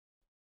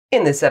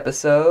In this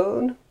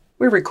episode,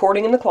 we're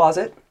recording in the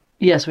closet.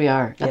 Yes, we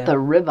are. At the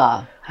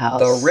Rivahcast.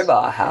 The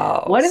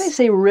Rivahcast. Why do they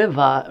say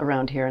Riva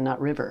around here and not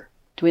river?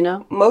 Do we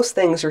know? Most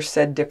things are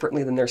said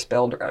differently than they're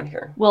spelled around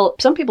here. Well,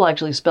 some people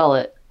actually spell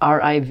it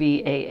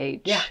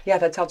Rivah. Yeah,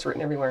 that's how it's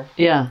written everywhere.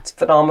 Yeah. It's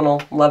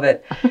phenomenal. Love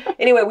it.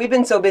 Anyway, we've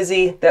been so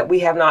busy that we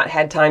have not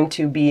had time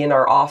to be in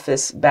our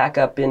office back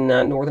up in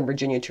Northern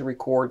Virginia to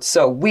record.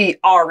 So we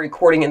are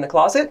recording in the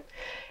closet.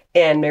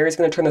 And Mary's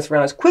going to turn this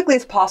around as quickly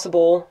as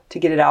possible to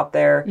get it out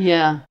there.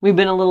 Yeah. We've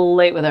been a little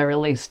late with our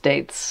release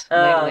dates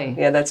lately.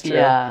 Yeah, that's true.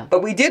 Yeah.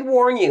 But we did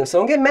warn you, so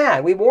don't get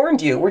mad. We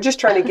warned you. We're just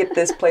trying to get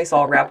this place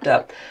all wrapped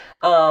up.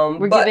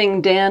 We're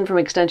giving Dan from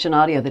Extension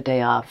Audio the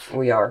day off.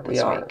 We are.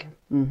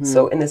 Mm-hmm.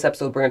 So in this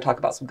episode, we're going to talk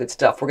about some good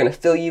stuff. We're going to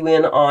fill you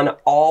in on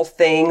all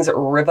things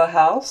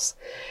Rivahcast.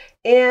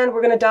 And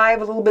we're going to dive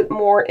a little bit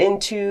more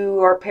into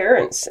our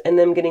parents and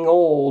them getting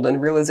old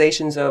and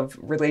realizations of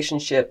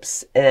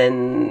relationships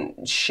and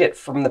shit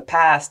from the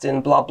past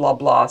and blah, blah,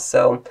 blah.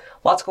 So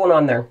lots going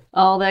on there.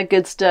 All that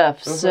good stuff.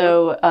 Mm-hmm.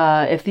 So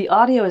if the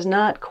audio is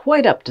not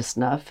quite up to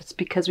snuff, it's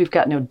because we've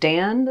got no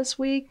Dan this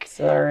week.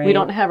 Sorry. We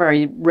don't have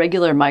our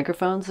regular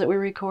microphones that we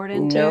record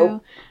into.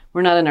 Nope.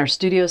 We're not in our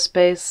studio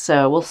space,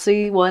 so we'll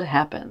see what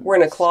happens. We're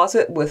in a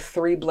closet with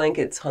 3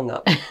 blankets hung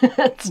up.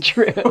 That's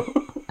true.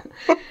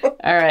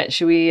 All right,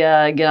 should we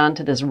get on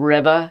to this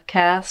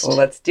Rivahcast? Well,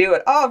 let's do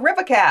it. Oh,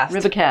 Rivahcast.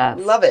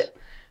 Rivahcast. Love it.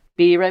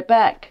 Be right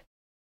back.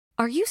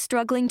 Are you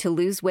struggling to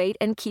lose weight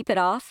and keep it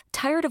off?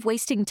 Tired of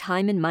wasting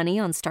time and money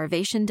on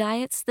starvation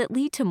diets that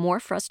lead to more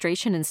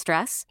frustration and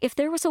stress? If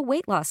there was a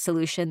weight loss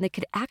solution that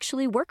could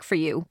actually work for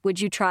you, would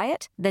you try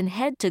it? Then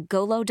head to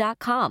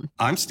Golo.com.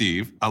 I'm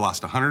Steve. I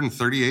lost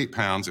 138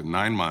 pounds in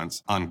 9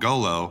 months on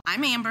Golo.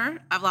 I'm Amber.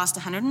 I've lost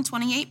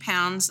 128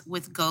 pounds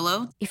with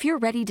Golo. If you're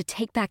ready to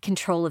take back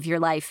control of your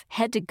life,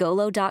 head to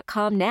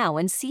Golo.com now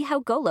and see how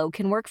Golo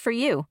can work for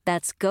you.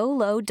 That's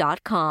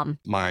Golo.com.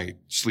 My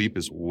sleep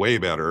is way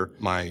better.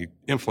 My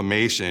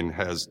inflammation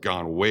has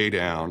gone way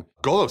down.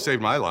 Golo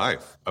saved my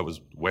life. I was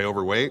way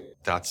overweight.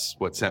 That's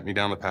what sent me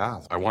down the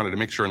path. I wanted to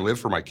make sure and live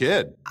for my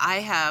kid. I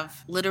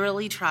have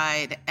literally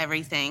tried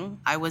everything.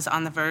 I was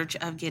on the verge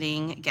of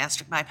getting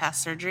gastric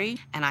bypass surgery,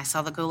 and I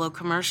saw the Golo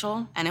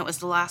commercial, and it was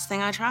the last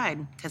thing I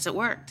tried because it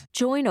worked.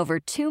 Join over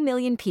 2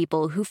 million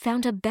people who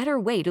found a better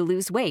way to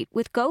lose weight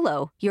with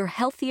Golo. Your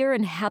healthier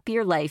and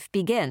happier life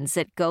begins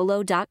at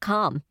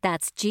Golo.com.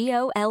 That's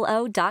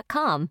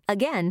Golo.com.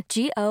 Again,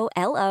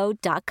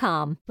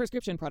 Golo.com.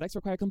 Prescription products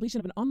require completion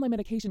of an online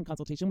medication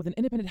consultation with an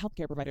independent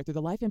healthcare provider through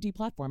the LifeMD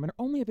platform and are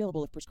only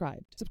available if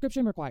prescribed.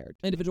 Subscription required.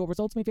 Individual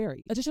results may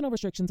vary. Additional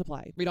restrictions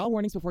apply. Read all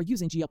warnings before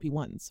using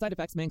GLP-1s. Side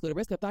effects may include a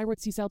risk of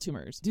thyroid C-cell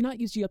tumors. Do not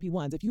use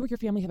GLP-1s if you or your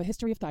family have a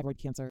history of thyroid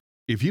cancer.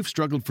 If you've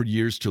struggled for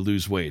years to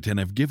lose weight and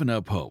have given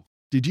up hope,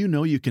 did you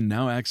know you can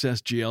now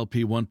access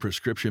GLP-1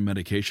 prescription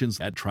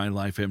medications at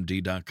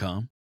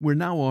TryLifeMD.com? We're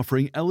now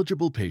offering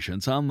eligible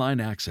patients online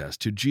access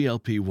to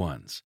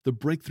GLP-1s, the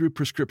breakthrough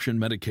prescription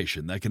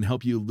medication that can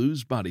help you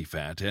lose body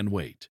fat and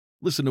weight.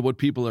 Listen to what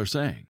people are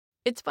saying.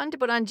 It's fun to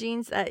put on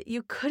jeans that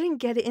you couldn't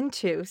get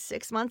into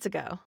 6 months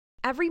ago.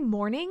 Every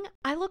morning,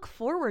 I look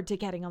forward to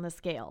getting on the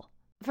scale.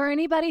 For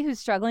anybody who's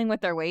struggling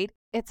with their weight,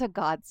 it's a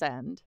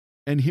godsend.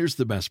 And here's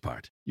the best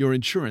part. Your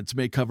insurance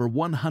may cover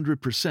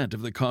 100%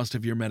 of the cost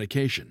of your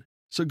medication.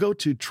 So go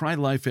to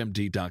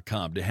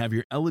TryLifeMD.com to have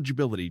your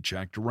eligibility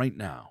checked right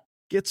now.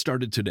 Get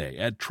started today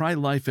at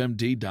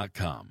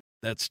TryLifeMD.com.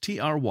 That's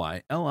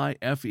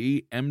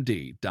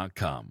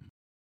TryLifeMD.com.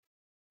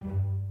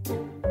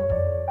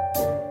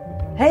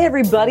 Hey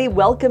everybody,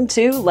 welcome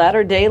to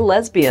Latter Day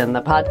Lesbian,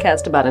 the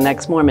podcast about an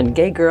ex-Mormon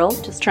gay girl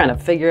just trying to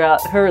figure out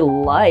her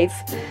life.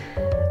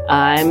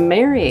 I'm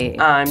Mary.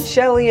 I'm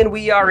Shelley, and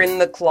we are in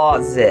the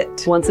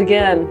closet. Once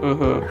again.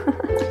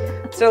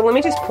 Mm-hmm. So let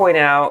me just point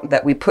out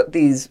that we put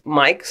these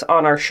mics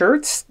on our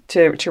shirts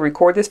to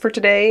record this for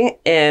today,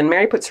 and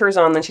Mary puts hers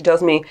on, then she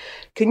tells me,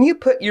 can you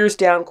put yours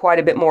down quite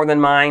a bit more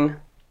than mine?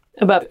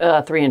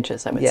 About 3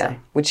 inches, I would say.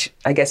 Which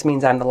I guess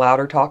means I'm the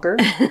louder talker.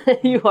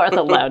 You are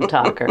the loud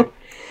talker.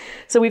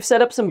 So we've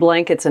set up some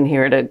blankets in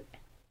here to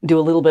do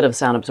a little bit of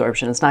sound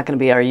absorption. It's not going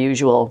to be our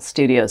usual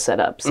studio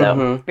setup,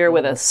 so bear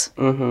with us,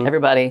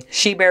 everybody.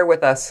 She bear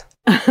with us.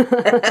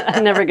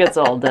 It never gets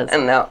old, does it?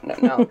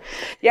 No.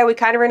 Yeah, we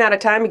kind of ran out of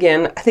time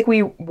again. I think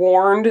we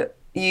warned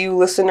you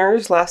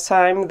listeners last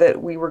time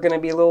that we were going to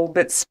be a little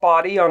bit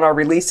spotty on our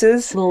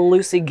releases. A little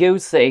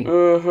loosey-goosey.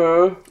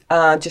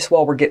 Just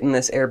while we're getting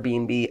this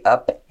Airbnb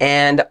up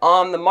and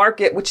on the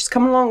market, which is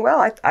coming along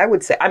well, I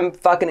would say. I'm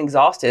fucking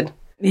exhausted.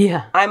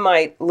 Yeah. I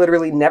might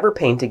literally never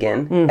paint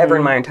again, ever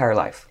in my entire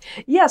life.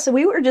 Yeah, so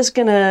we were just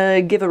going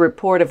to give a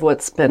report of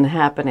what's been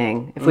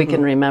happening, if we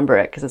can remember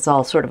it, because it's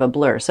all sort of a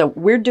blur. So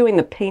we're doing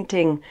the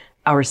painting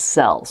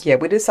ourselves. Yeah,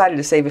 we decided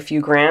to save a few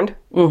grand.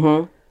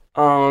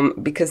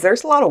 Because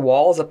there's a lot of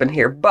walls up in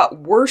here. But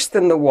worse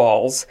than the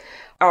walls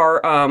are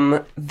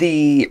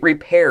the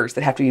repairs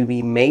that have to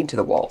be made to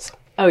the walls.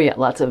 Oh, yeah,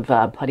 lots of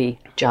putty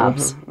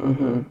jobs.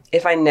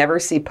 If I never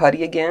see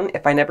putty again,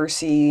 if I never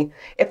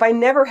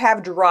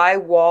have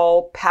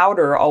drywall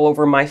powder all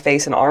over my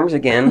face and arms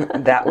again,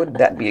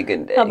 that'd be a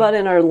good day. How about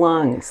in our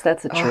lungs?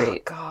 That's a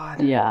treat. Oh,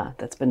 God. Yeah,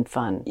 that's been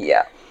fun.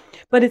 Yeah.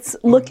 But it's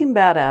looking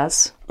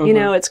badass. You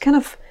know, it's kind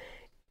of,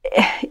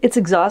 it's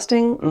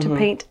exhausting to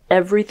paint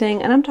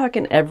everything. And I'm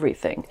talking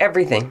everything.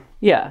 Everything.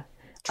 Yeah.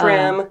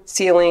 Trim,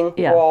 ceiling,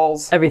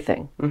 walls.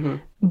 Everything.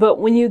 But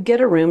when you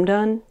get a room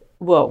done,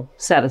 whoa,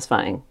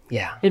 satisfying.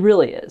 Yeah. It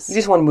really is. You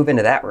just want to move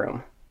into that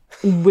room.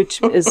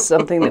 Which is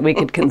something that we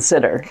could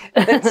consider.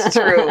 That's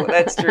true.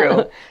 That's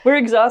true. We're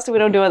exhausted. We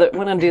don't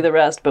want to do the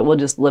rest, but we'll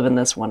just live in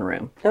this one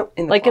room. Nope,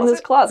 in this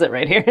closet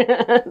right here.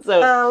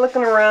 So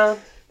looking around.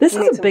 This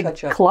is a big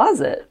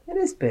closet. It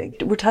is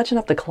big. We're touching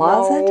up the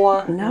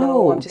closet?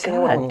 No, I'm just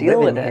saying I deal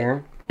with it.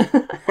 here.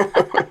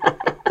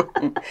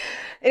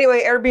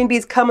 Anyway,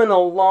 Airbnb's coming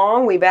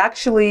along. We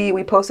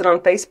posted on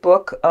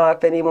Facebook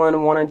if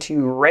anyone wanted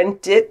to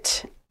rent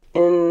it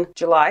in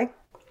July.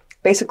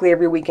 Basically,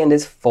 every weekend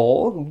is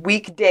full.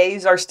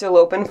 Weekdays are still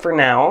open for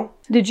now.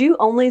 Did you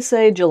only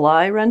say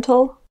July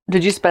rental?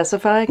 Did you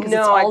specify? Because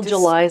No, it's all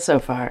July so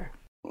far.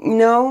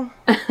 No.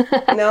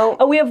 No.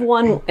 Oh, we have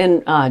one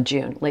in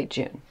June, late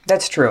June.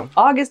 That's true.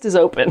 August is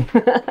open.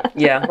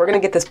 Yeah, we're going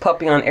to get this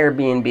puppy on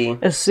Airbnb.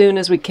 As soon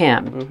as we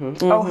can.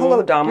 Oh,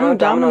 hello, Domino. Oh,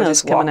 Domino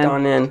just walked coming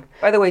on in.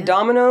 By the way,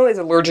 Domino is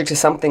allergic to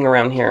something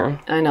around here.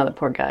 I know, the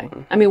poor guy.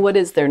 I mean, what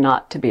is there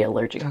not to be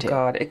allergic to? Oh,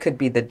 God. It could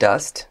be the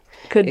dust.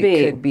 It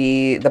could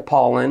be the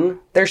pollen.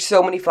 There's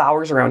so many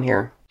flowers around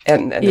here.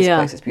 And this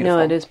place is beautiful.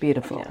 No, it is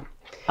beautiful.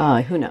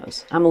 Yeah. Who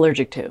knows? I'm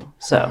allergic too.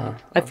 So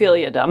I feel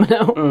you,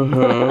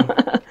 Domino.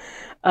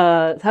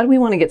 How do we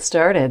want to get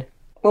started?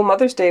 Well,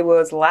 Mother's Day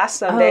was last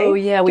Sunday. Oh,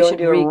 yeah, we should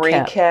do a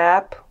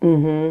recap.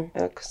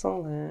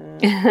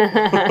 Excellent.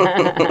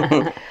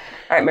 All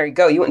right, Mary,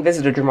 go. You went and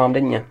visited your mom,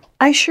 didn't you?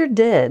 I sure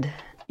did.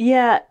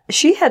 Yeah,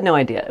 she had no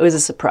idea. It was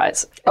a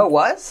surprise. Oh, it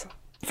was?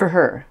 For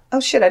her. Oh,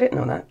 shit, I didn't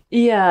know that.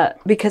 Yeah,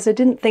 because I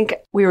didn't think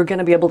we were going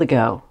to be able to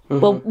go.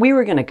 Well, we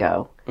were going to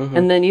go.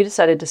 And then you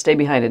decided to stay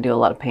behind and do a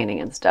lot of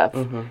painting and stuff.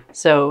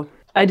 So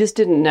I just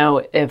didn't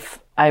know if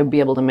I would be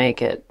able to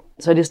make it.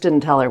 So I just didn't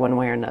tell her one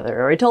way or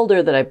another. Or I told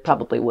her that I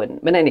probably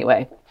wouldn't. But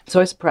anyway,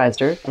 so I surprised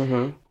her,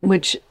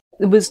 which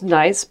was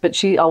nice, but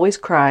she always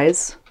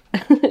cries.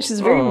 She's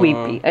very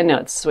weepy. I know,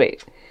 it's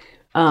sweet.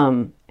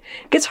 It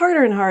gets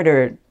harder and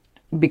harder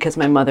because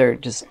my mother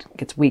just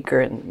gets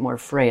weaker and more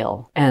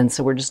frail. And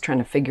so we're just trying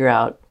to figure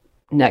out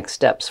next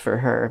steps for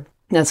her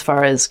as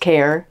far as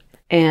care.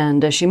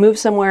 And does she move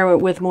somewhere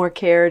with more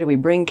care? Do we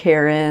bring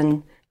care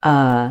in?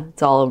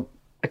 It's all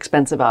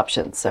expensive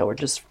options. So we're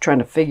just trying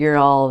to figure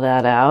all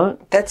that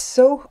out. That's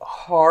so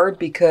hard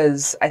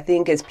because I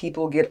think as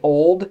people get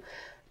old,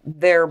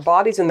 their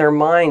bodies and their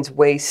minds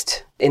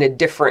waste in a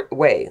different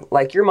way.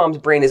 Like your mom's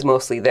brain is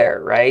mostly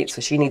there, right?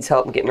 So she needs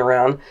help in getting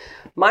around.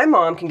 My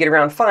mom can get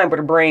around fine, but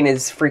her brain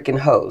is freaking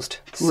hosed.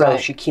 So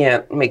she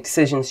can't make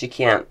decisions. She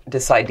can't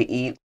decide to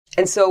eat.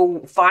 And so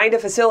find a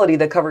facility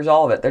that covers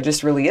all of it. There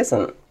just really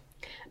isn't.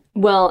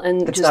 Well,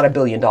 and it's not $1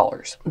 billion.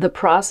 The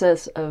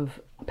process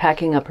of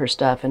packing up her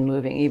stuff and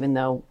moving, even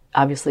though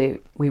obviously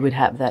we would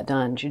have that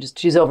done,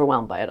 she's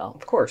overwhelmed by it all.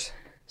 Of course.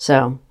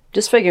 So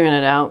just figuring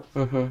it out.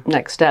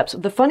 Next steps.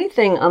 The funny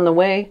thing on the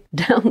way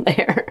down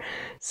there,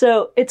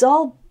 so it's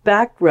all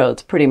back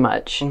roads pretty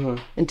much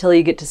until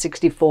you get to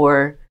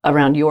 64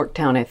 around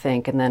Yorktown, I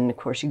think. And then, of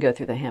course, you go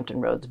through the Hampton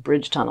Roads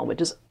Bridge Tunnel,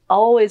 which is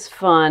always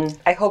fun.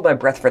 I hold my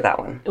breath for that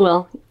one.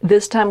 Well,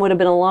 this time would have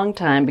been a long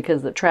time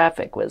because the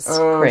traffic was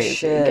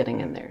crazy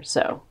getting in there.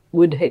 So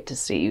would hate to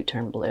see you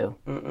turn blue.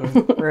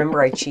 Remember,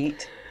 I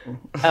cheat.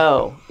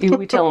 Oh,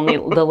 we telling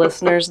the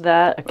listeners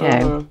that?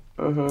 Okay.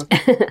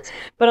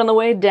 But on the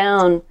way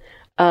down,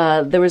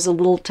 there was a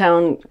little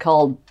town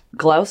called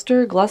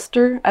Gloucester?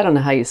 I don't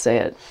know how you say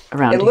it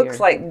around here. It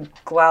looks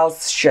like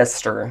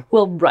Gloucester.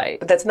 Well, right.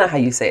 But that's not how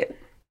you say it.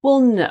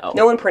 Well, no.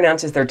 No one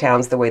pronounces their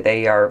towns the way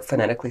they are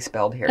phonetically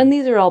spelled here. And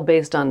these are all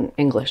based on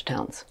English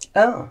towns.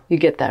 Oh. You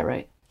get that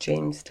right.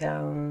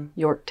 Jamestown.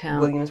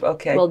 Yorktown. Williams.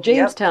 Okay. Well,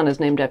 Jamestown is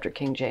named after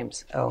King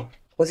James. Oh.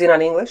 Was he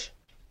not English?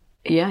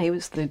 Yeah, he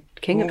was the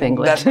king of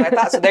England. That's what I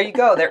thought. So there you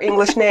go. They're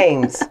English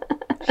names.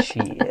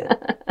 Shit.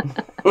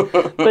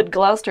 But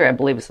Gloucester, I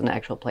believe, is an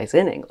actual place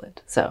in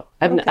England. So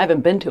I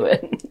haven't been to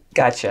it.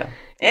 Gotcha.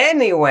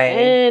 Anyway.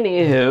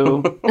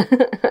 Anywho.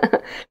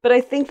 But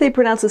I think they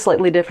pronounce it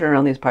slightly different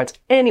around these parts.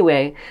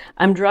 Anyway,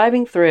 I'm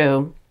driving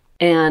through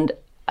and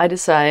I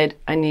decide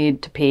I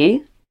need to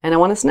pee and I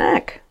want a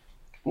snack.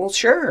 Well,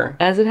 sure.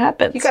 As it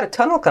happens. You got a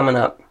tunnel coming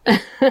up. You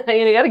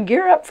got to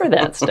gear up for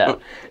that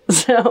stuff.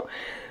 So,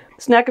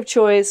 snack of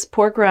choice,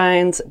 pork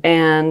rinds,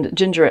 and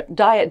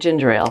diet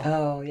ginger ale.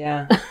 Oh,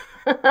 yeah.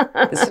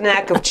 The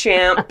snack of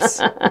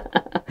champs.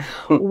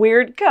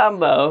 Weird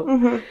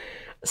combo.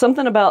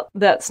 Something about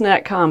that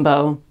snack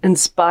combo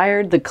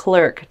inspired the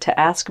clerk to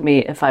ask me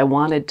if I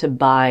wanted to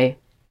buy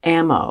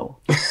ammo.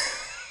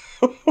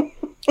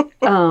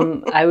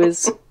 I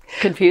was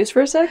confused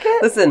for a second?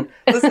 Listen.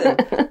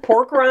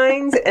 Pork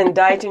rinds and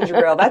diet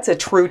ginger ale, that's a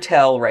true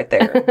tell right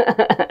there.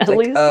 It's like,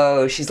 least-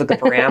 oh, she's looking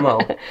for ammo.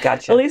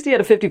 Gotcha. At least he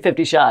had a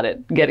 50-50 shot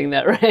at getting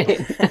that right.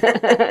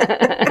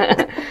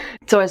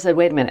 So I said,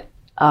 wait a minute.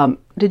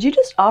 Did you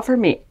just offer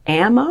me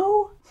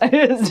ammo?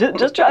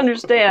 Just to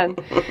understand.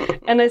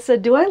 And I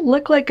said, do I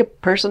look like a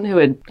person who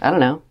would, I don't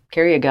know,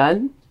 carry a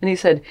gun? And he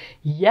said,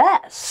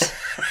 yes.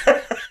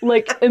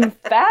 Like,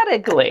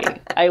 emphatically,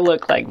 I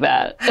look like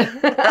that.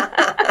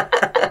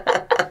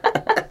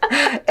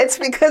 It's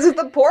because of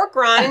the pork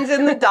rinds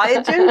and the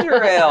diet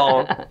ginger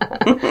ale.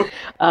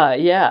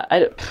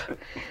 Yeah.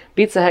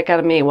 Beats the heck out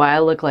of me why I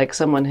look like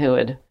someone who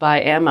would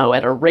buy ammo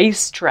at a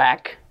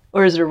racetrack.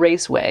 Or is it a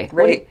raceway?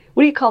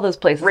 What do you call those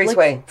places?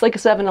 Raceway. It's like a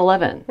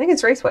 7-Eleven. I think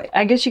it's Raceway.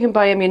 I guess you can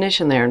buy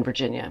ammunition there in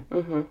Virginia.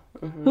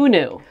 Who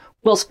knew?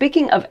 Well,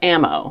 speaking of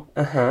ammo,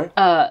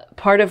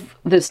 part of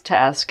this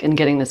task in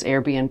getting this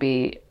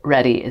Airbnb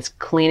ready is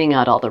cleaning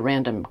out all the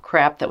random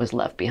crap that was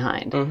left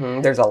behind.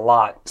 There's a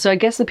lot. So I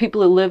guess the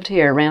people who lived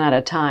here ran out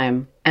of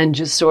time and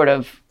just sort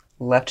of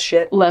left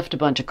a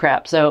bunch of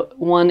crap. So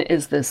one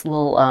is this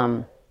little,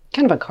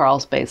 kind of a crawl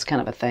space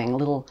kind of a thing, a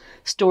little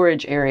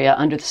storage area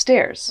under the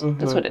stairs.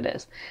 That's what it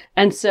is.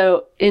 And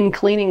so in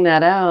cleaning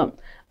that out,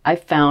 I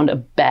found a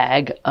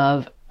bag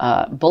of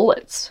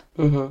bullets,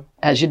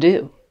 as you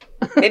do.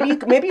 Maybe you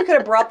could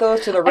have brought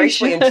those to the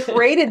Raceway and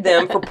traded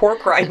them for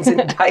pork rinds and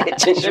diet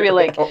ginger Should be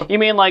like, ale. you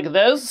mean like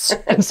this?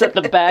 And set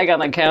the bag on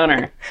the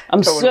counter.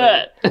 I'm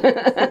set.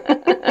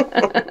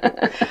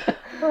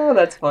 Oh,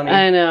 that's funny.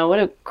 I know. What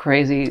a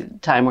crazy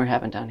time we're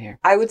having down here.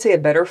 I would say a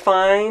better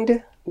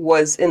find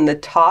was in the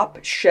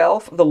top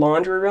shelf of the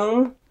laundry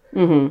room.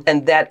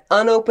 And that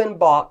unopened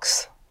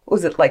box,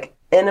 was it like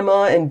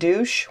enema and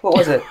douche? What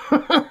was it?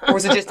 Or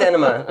was it just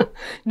enema?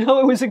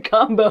 No, it was a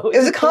combo. It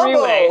was a combo.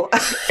 Three-way.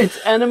 It's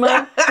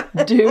enema,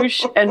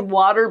 douche, and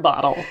water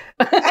bottle.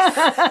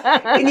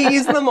 Can you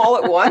use them all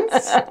at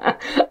once?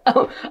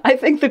 I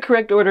think the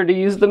correct order to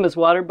use them is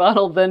water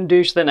bottle, then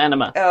douche, then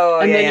enema. Oh,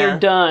 and yeah. then you're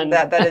done.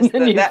 That is and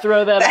then you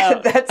throw that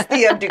out. That's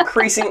the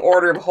decreasing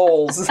order of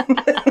holes.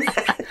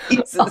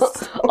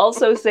 Jesus.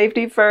 Also,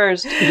 safety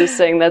first. Just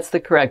saying that's the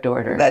correct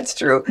order. That's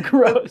true.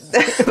 Gross.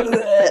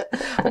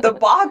 The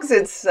box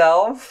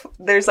itself,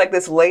 there's like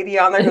this lady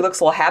on there who looks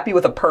a little happy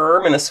with a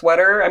perm and a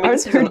sweater. I mean,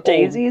 Aren't there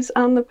daisies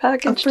on the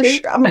package too?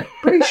 I'm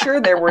pretty sure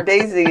there were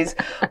daisies.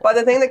 But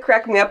the thing that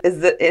cracked me up is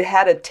that it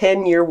had a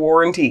 10-year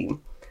warranty.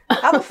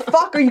 How the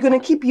fuck are you going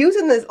to keep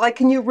using this? Like,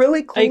 can you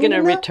really clean it? Are you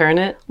going to return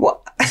it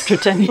after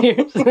 10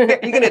 years? Are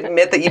you going to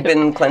admit that you've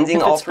been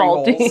cleansing all three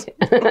holes?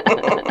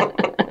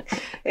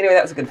 Anyway,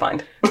 that was a good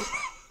find.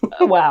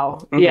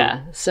 Wow.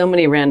 Yeah. So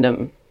many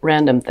random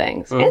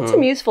things. And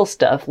some useful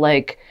stuff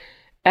like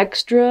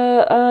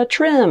extra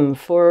trim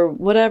for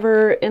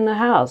whatever in the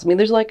house. I mean,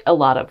 there's like a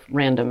lot of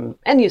random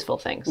and useful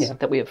things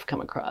that we have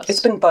come across. It's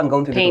been fun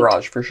going through the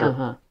garage for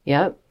sure.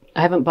 Yep.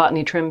 I haven't bought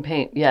any trim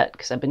paint yet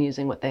because I've been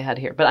using what they had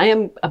here. But I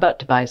am about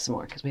to buy some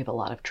more because we have a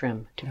lot of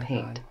trim to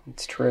paint. God,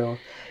 it's true.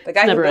 The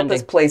guy who built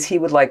this place, he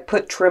would like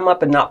put trim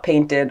up and not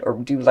paint it or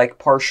do like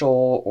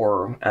partial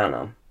or I don't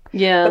know.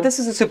 Yeah. But this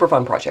is a super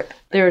fun project.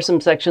 There are some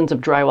sections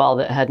of drywall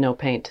that had no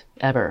paint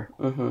ever.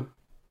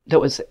 That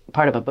was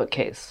part of a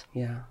bookcase.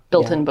 Yeah.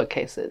 Built-in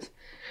bookcases.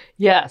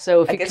 Yeah,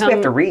 so if I you guess come... we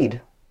have to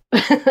read.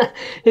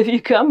 If you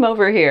come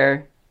over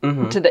here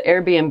to the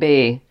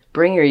Airbnb,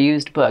 bring your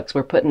used books.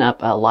 We're putting up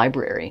a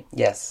library.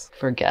 Yes.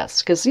 For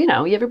guests. Because, you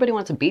know, everybody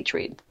wants a beach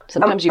read.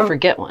 Sometimes you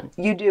forget one.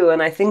 You do,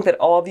 and I think that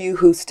all of you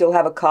who still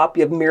have a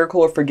copy of Miracle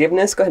or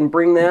Forgiveness, go ahead and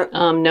bring that.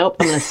 Nope,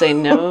 I'm going to say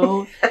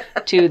no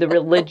to the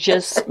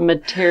religious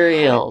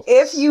materials.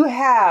 If you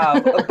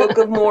have a Book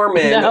of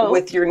Mormon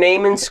with your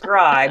name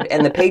inscribed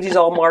and the pages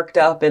all marked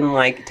up and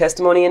like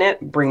testimony in it,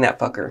 bring that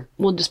fucker.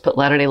 We'll just put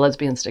Latter-day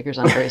Lesbian stickers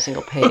on every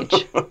single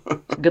page.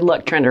 Good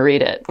luck trying to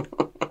read it.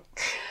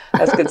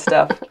 That's good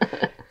stuff.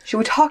 Should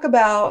we talk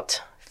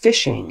about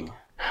fishing?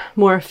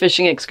 More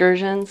fishing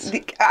excursions?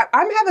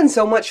 I'm having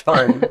so much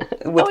fun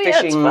with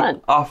fishing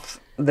off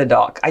the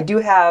dock. I do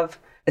have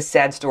a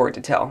sad story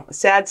to tell.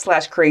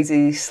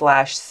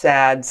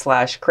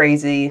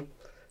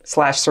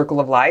 Sad/crazy/sad/crazy/circle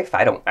of life.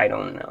 I don't know. I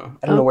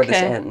don't know where this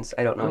ends.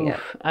 I don't know yet.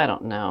 I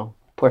don't know.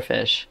 Poor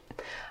fish.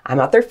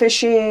 I'm out there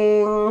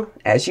fishing,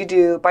 as you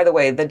do. By the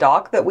way, the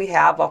dock that we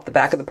have off the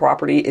back of the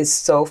property is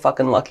so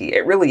fucking lucky.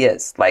 It really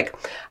is. Like,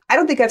 I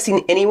don't think I've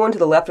seen anyone to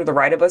the left or the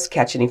right of us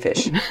catch any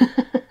fish.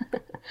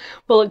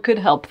 Well, it could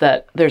help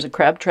that there's a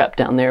crab trap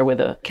down there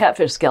with a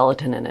catfish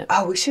skeleton in it.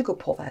 Oh, we should go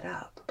pull that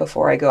up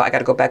before I go. I got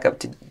to go back up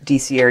to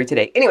DC area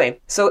today. Anyway,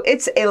 so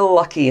it's a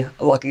lucky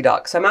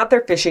dock. So I'm out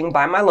there fishing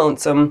by my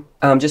lonesome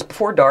just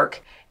before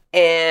dark,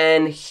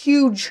 and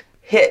huge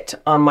hit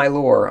on my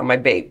lure, on my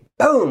bait.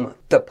 Boom!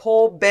 The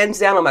pole bends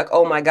down. I'm like,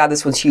 oh my God,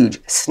 this one's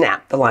huge.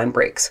 Snap, the line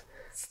breaks.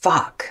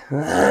 Fuck.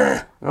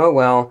 Oh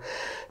well.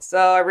 So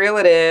I reel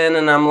it in,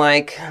 and I'm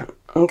like,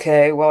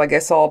 okay, well, I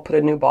guess I'll put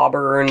a new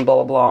bobber and blah,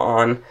 blah, blah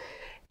on.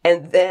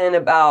 And then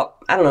about,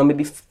 I don't know,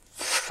 maybe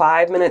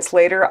 5 minutes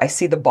later, I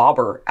see the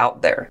bobber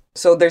out there.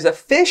 So there's a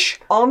fish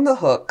on the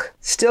hook,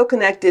 still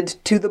connected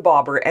to the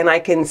bobber, and I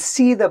can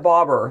see the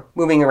bobber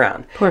moving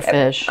around. Poor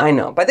fish. I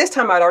know. By this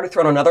time, I'd already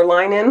thrown another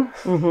line in.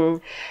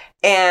 Mm-hmm.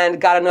 And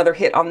got another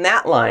hit on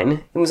that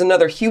line. It was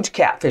another huge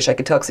catfish. I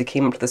could tell because he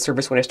came up to the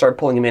surface when I started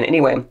pulling him in.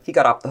 Anyway, he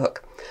got off the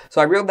hook.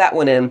 So I reeled that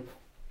one in,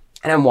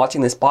 and I'm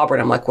watching this bobber,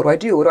 and I'm like, what do I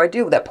do? What do I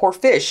do with that poor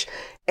fish?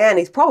 And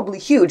he's probably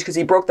huge because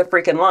he broke the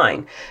freaking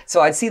line. So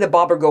I'd see the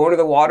bobber go under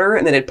the water,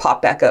 and then it'd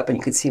pop back up, and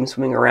you could see him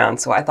swimming around.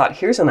 So I thought,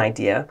 here's an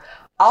idea.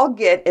 I'll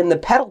get in the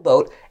pedal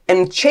boat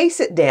and chase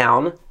it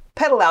down,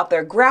 pedal out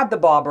there, grab the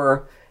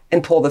bobber,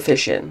 and pull the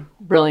fish in.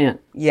 Brilliant.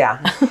 Yeah.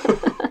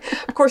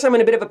 Of course, I'm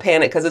in a bit of a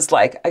panic because it's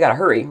like, I gotta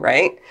hurry,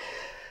 right?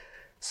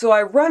 So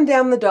I run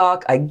down the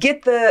dock, I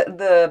get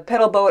the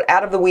pedal boat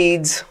out of the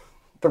weeds,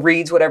 the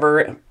reeds,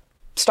 whatever,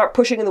 start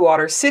pushing in the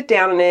water, sit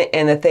down in it,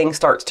 and the thing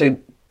starts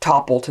to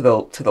topple to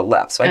the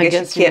left. So I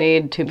guess you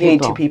need two people. You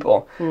need two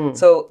people.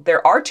 So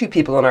there are two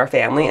people in our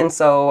family, and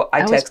so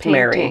I text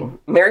Mary.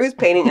 Mary was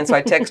painting, and so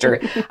I text her.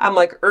 I'm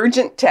like,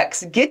 urgent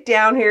text, get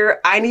down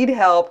here, I need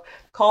help.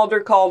 Called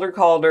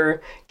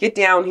her, get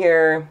down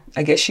here.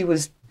 I guess she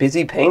was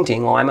busy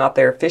painting while I'm out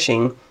there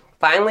fishing.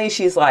 Finally,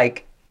 she's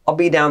like, I'll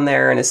be down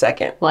there in a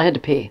second. Well, I had to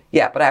pee.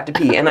 Yeah, but I have to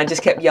pee. And I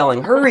just kept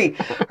yelling, hurry,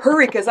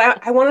 because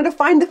I wanted to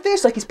find the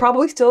fish. Like, he's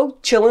probably still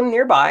chilling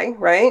nearby,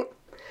 right?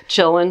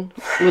 Chilling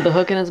with a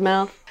hook in his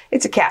mouth?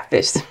 It's a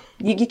catfish.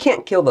 You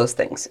can't kill those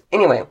things.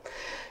 Anyway,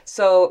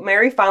 so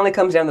Mary finally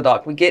comes down the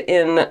dock. We get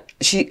in.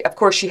 Of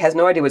course, she has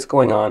no idea what's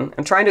going on.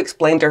 I'm trying to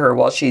explain to her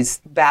while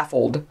she's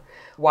baffled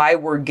why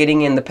we're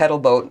getting in the pedal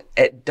boat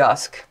at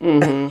dusk.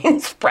 Mm-hmm.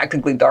 It's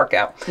practically dark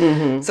out.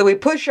 Mm-hmm. So we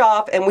push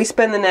off and we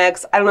spend the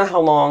next, I don't know how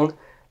long,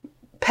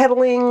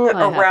 pedaling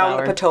around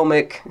the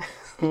Potomac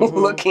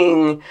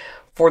looking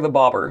for the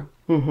bobber.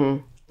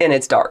 Mm-hmm. And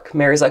it's dark.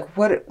 Mary's like,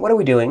 what are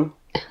we doing?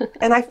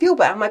 And I feel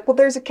bad. I'm like, well,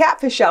 there's a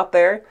catfish out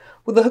there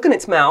with a hook in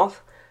its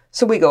mouth.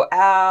 So we go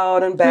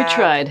out and back.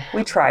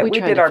 We tried. We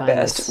did our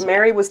best. This.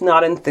 Mary was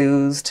not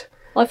enthused.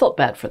 Well, I felt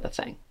bad for the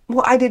thing.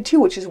 Well, I did too,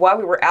 which is why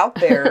we were out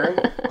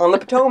there on the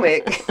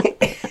Potomac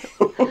at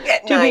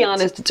night. To be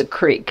honest, it's a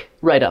creek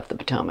right off the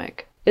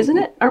Potomac. Isn't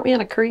it? Aren't we on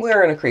a creek?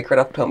 We're in a creek right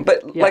off the Potomac.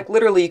 But like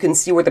literally you can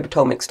see where the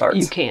Potomac starts.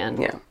 You can.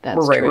 Yeah.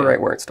 That's true. We're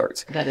right where it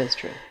starts. That is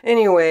true.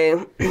 Anyway,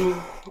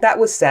 that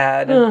was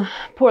sad.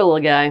 Poor little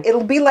guy.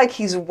 It'll be like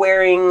he's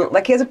wearing,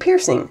 like he has a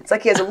piercing. It's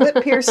like he has a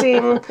lip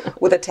piercing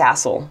with a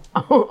tassel.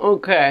 Oh,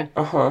 okay.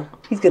 Uh-huh.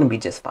 He's going to be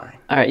just fine.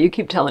 All right, you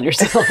keep telling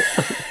yourself.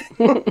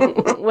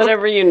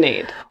 Whatever you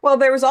need. Well,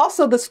 there was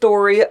also the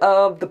story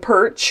of the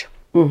perch.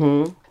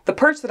 Mm-hmm. The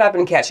perch that I've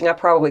been catching, I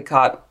probably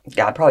caught,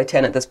 probably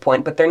 10 at this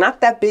point, but they're not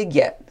that big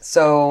yet.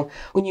 So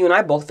when you and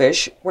I both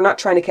fish, we're not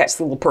trying to catch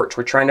the little perch.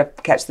 We're trying to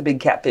catch the big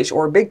catfish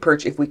or a big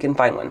perch if we can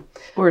find one.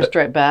 Or a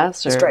striped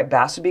bass. A striped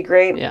bass would be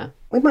great. Yeah.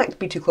 We might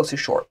be too close to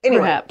shore.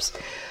 Anyway, perhaps.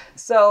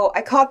 So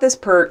I caught this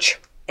perch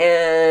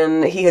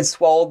and he had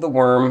swallowed the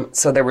worm.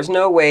 So there was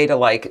no way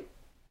to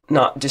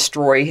not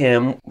destroy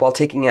him while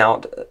taking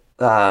out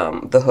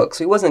the hook.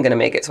 So he wasn't going to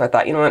make it. So I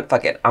thought, you know what,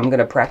 fuck it. I'm going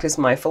to practice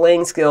my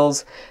filleting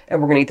skills and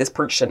we're going to eat this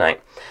perch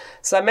tonight.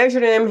 So I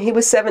measured him. He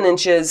was 7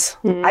 inches.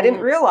 I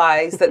didn't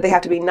realize that they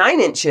have to be 9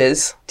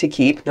 inches to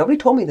keep. Nobody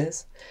told me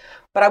this.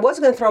 But I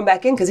wasn't going to throw him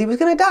back in because he was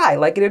going to die.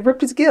 Like it had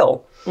ripped his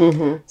gill.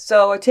 Mm-hmm.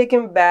 So I take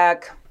him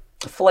back,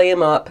 fillet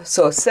him up.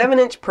 So a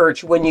 7-inch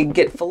perch, when you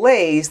get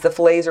fillets, the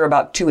fillets are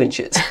about 2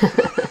 inches.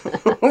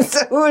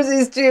 So who is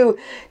these two?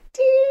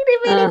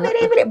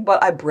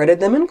 But I breaded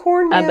them in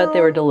cornmeal. I bet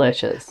they were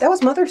delicious. That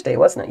was Mother's Day,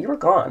 wasn't it? You were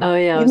gone. Oh,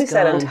 yeah. You missed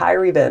that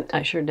entire event.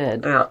 I sure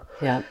did.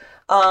 Yeah.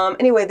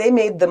 Anyway, they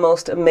made the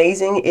most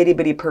amazing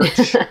itty-bitty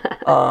perch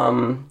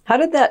how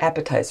did that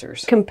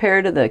appetizers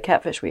compare to the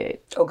catfish we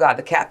ate? Oh, God,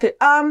 the catfish.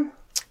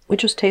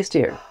 Which was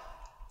tastier?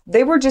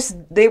 They were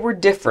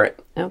different.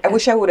 Okay. I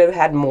wish I would have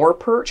had more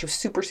perch. It was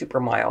super, super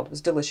mild. It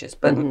was delicious.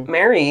 But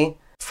Mary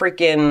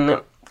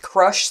freaking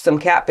crushed some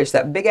catfish.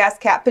 That big-ass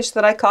catfish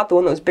that I caught, the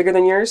one that was bigger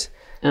than yours.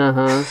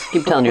 Uh-huh.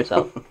 Keep telling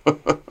yourself.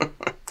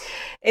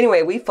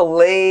 Anyway, we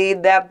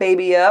filleted that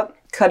baby up,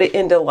 cut it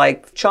into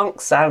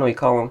chunks. I don't know what you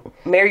call them.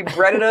 Mary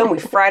breaded them. We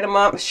fried them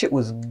up. Shit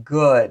was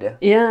good.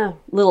 Yeah.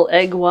 Little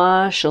egg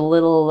wash, a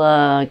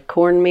little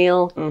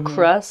cornmeal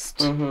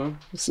crust, some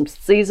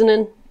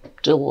seasoning.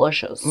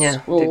 Delicious.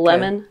 Yeah. A little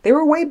lemon. They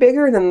were way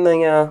bigger than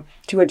the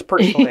 2-inch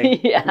perch fillet.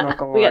 Yeah.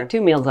 We got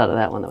 2 meals out of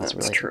that one. That was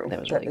really true. That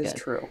was really good. That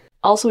is true.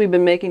 Also, we've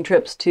been making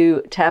trips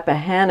to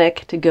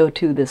Tappahannock to go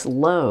to this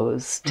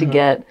Lowe's to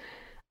get,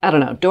 I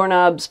don't know,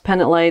 doorknobs,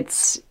 pendant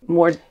lights,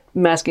 more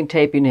masking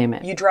tape, you name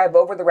it. You drive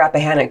over the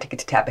Rappahannock to get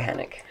to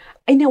Tappahannock.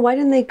 I know. Why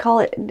didn't they call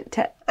it?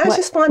 It's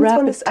just fun. I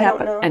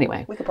don't know.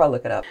 Anyway. We could probably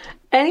look it up.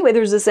 Anyway,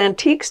 there's this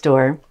antique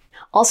store.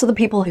 Also, the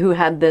people who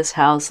had this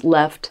house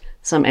left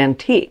some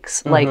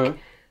antiques, like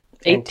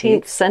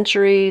 18th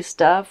century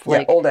stuff.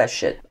 Yeah, old-ass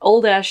shit.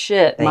 Old-ass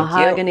shit. Thank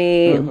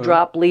mahogany,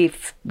 drop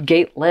leaf,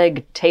 gate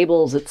leg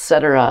tables,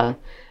 etc.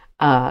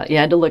 You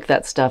had to look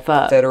that stuff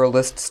up.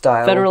 Federalist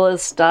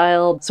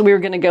style. So we were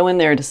going to go in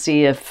there to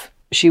see if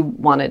she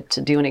wanted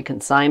to do any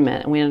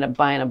consignment, and we ended up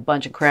buying a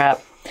bunch of crap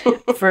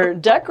for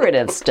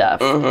decorative stuff.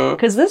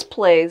 Because this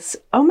place,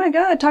 oh my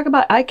God, talk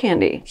about eye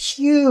candy.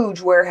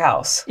 Huge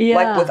warehouse. Yeah.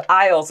 Like with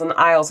aisles and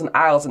aisles and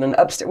aisles, and then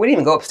upstairs. We didn't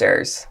even go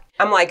upstairs.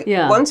 I'm like,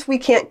 once we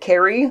can't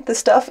carry the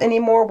stuff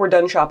anymore, we're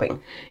done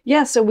shopping.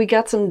 Yeah, so we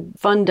got some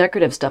fun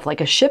decorative stuff,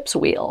 like a ship's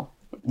wheel.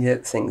 Yeah,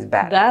 that thing's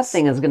badass. That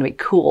thing is going to be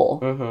cool.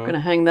 We're going to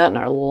hang that in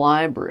our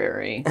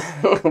library.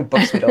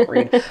 Books we don't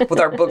read.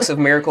 With our books of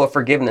Miracle of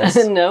Forgiveness.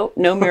 No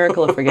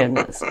Miracle of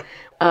Forgiveness.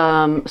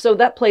 So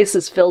that place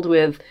is filled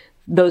with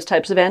those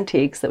types of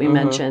antiques that we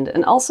mentioned,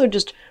 and also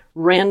just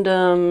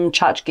random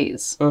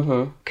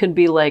tchotchkes. Could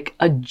be like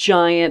a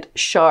giant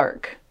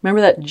shark.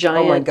 Remember that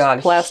giant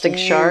plastic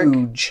shark? I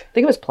think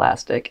it was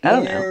plastic. I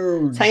don't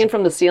know. It's hanging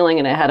from the ceiling,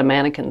 and it had a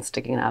mannequin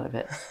sticking out of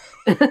it.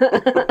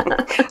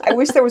 I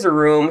wish there was a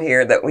room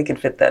here that we could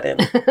fit that in.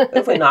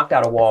 If we knocked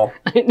out a wall.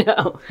 I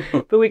know.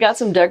 But we got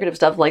some decorative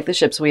stuff like the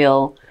ship's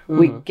wheel.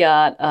 We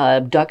got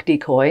a duck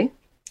decoy.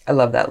 I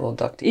love that little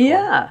duck decoy.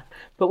 Yeah.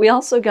 But we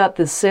also got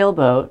this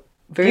sailboat.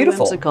 Very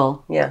beautiful.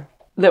 Whimsical. Yeah.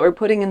 That we're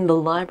putting in the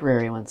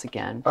library once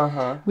again.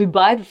 We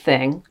buy the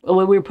thing. Well,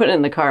 when we were putting it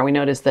in the car, we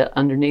noticed that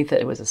underneath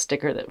it was a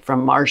sticker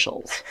from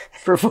Marshall's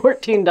for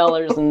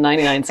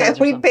 $14.99. And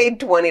we paid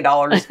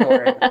 $20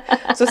 for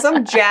it. So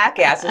some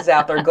jackass is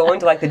out there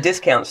going to like the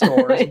discount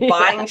stores,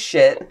 buying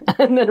shit.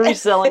 And then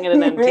reselling it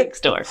in an antique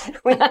store.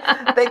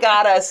 They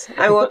got us.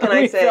 What can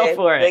I say? Fell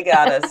for it. They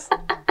got us.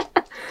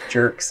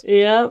 Jerks.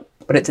 Yep.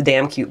 But it's a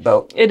damn cute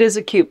boat. It is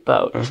a cute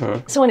boat.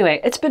 So anyway,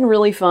 it's been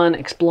really fun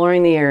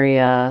exploring the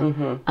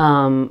area.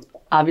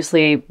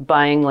 Obviously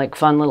buying like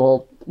fun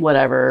little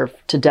whatever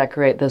to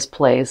decorate this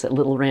place at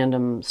little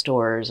random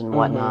stores and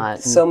whatnot.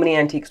 And so many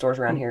antique stores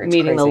around here. It's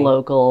meeting crazy. the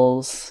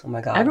locals. Oh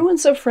my God.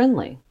 Everyone's so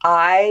friendly.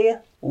 I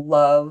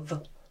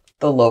love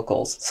the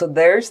locals. So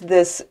there's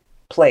this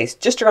place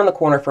just around the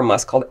corner from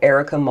us called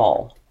Erica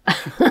Mall.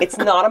 It's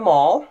not a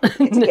mall.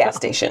 It's a gas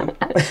station.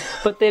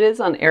 But it is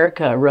on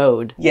Erica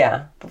Road.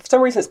 Yeah. For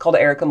some reason, it's called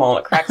Erica Mall,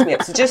 and it cracks me up.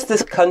 It's just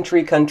this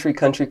country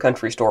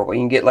store where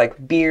you can get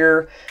like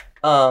beer,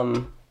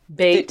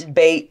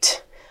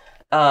 bait,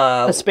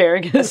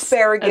 asparagus, as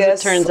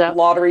it turns out,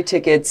 lottery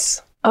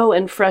tickets. Oh,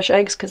 and fresh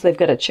eggs because they've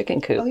got a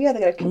chicken coop. Oh yeah, they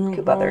got a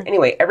coop out there.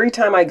 Anyway, every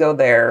time I go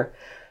there,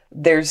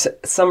 there's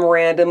some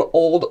random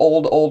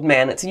old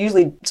man.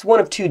 It's one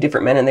of two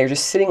different men, and they're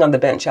just sitting on the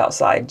bench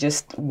outside,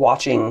 just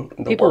watching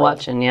the people world.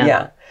 watching. Yeah.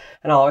 Yeah.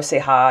 And I'll always say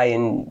hi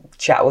and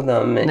chat with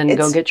them. And then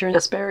go get your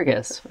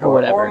asparagus or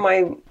whatever. Or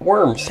my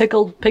worms.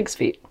 Pickled pig's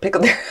feet.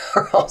 There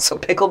are also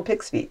pickled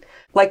pig's feet.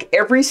 Like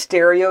every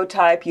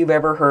stereotype you've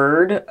ever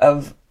heard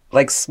of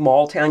like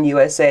small town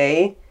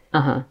USA,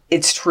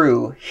 it's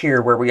true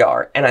here where we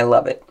are. And I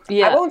love it.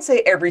 Yeah. I won't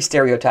say every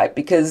stereotype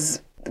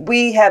because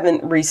we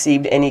haven't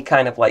received any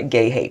kind of like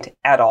gay hate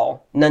at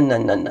all.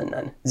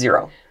 None.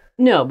 Zero.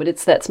 No, but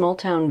it's that small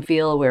town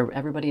feel where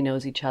everybody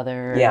knows each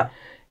other. Yeah.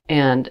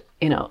 And,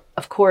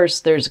 of course,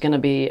 there's going to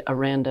be a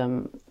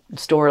random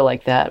store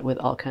like that with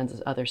all kinds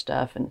of other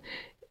stuff. And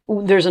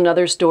there's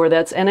another store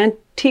that's an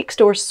antique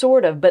store,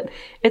 sort of, but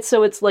it's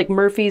like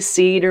Murphy's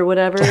Seed or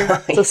whatever.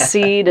 It's a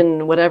seed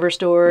and whatever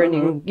store,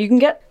 and you can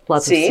get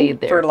lots of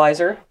seed there.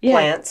 Fertilizer,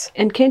 plants.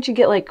 And can't you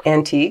get like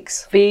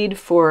antiques? Feed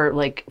for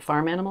like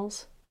farm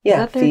animals?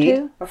 Yeah, is that there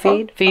too?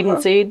 Feed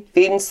and seed?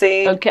 Feed and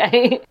seed.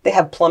 Okay. They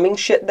have plumbing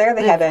shit there.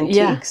 They have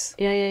antiques.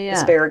 Yeah.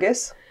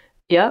 Asparagus.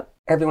 Yep.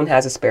 Everyone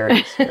has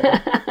asparagus. They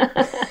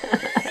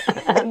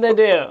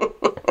do.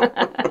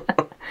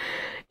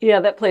 Yeah,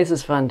 that place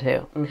is fun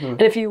too.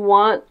 And if you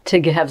want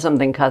to have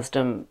something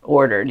custom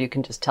ordered, you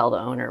can just tell the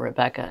owner,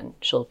 Rebecca, and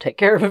she'll take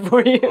care of it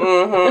for you.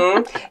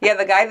 Yeah,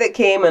 the guy that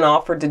came and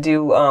offered to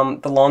do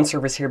the lawn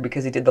service here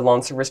because he did the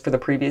lawn service for the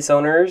previous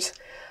owners,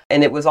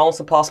 and it was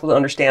also possible to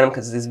understand him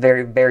because of his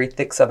very, very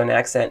thick Southern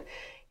accent.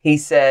 He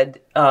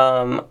said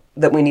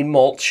that we need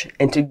mulch,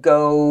 and to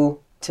go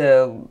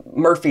to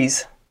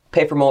Murphy's,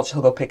 pay for mulch,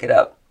 he'll go pick it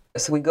up.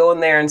 So we go in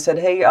there and said,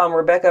 hey,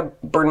 Rebecca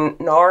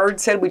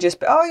Bernard said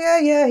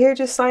here,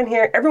 just sign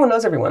here. Everyone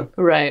knows everyone.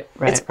 Right.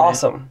 It's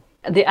awesome.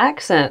 The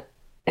accent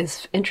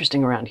is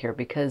interesting around here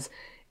because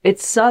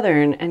it's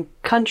Southern and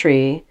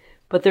country,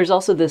 but there's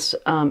also this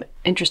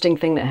interesting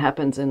thing that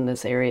happens in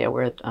this area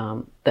where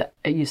that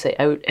you say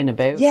out and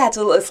about. Yeah,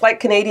 it's like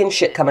Canadian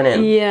shit coming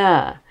in.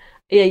 Yeah,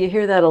 you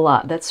hear that a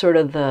lot. That's sort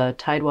of the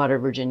Tidewater,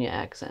 Virginia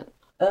accent.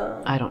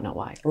 I don't know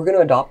why. We're going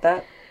to adopt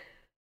that?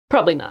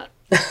 Probably not.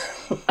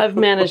 I've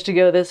managed to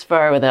go this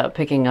far without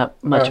picking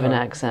up much of an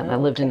accent. I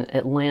lived in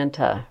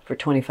Atlanta for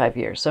 25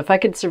 years. So if I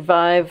could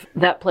survive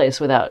that place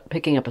without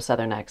picking up a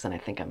Southern accent, I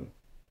think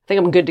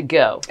I'm good to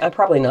go. I'm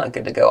probably not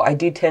good to go. I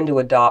do tend to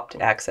adopt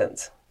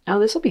accents. Oh,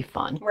 this will be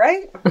fun.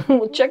 Right?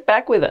 We'll check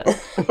back with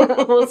us.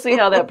 We'll see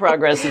how that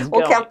progress is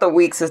going. We'll count the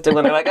weeks as to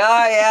when they're like,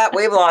 oh, yeah,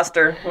 we've lost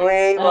her.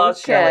 We've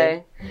lost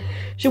Shelley.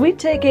 Should we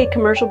take a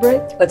commercial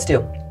break? Let's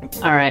do.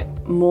 All right.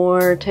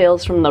 More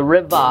tales from the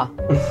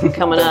Rivah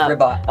coming up.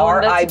 Rivah.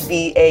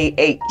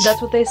 R-I-V-A-H.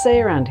 That's what they say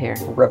around here.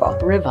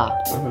 Rivah.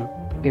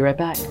 Rivah. Be right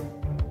back.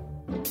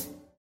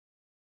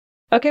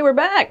 Okay, we're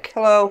back.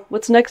 Hello.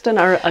 What's next on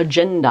our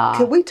agenda?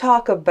 Could we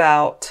talk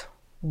about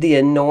the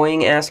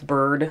annoying ass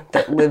bird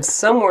that lives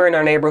somewhere in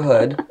our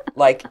neighborhood,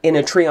 like in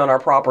a tree on our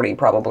property,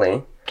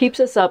 probably? Keeps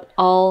us up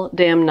all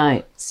damn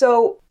night.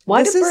 So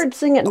why do birds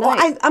sing at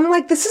night? I'm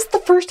like, this is the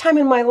first time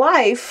in my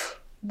life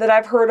that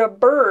I've heard a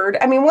bird.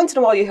 I mean, once in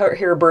a while you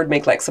hear a bird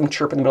make like some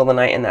chirp in the middle of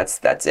the night, and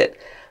that's it.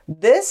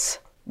 This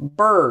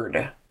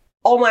bird,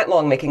 all night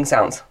long making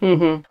sounds.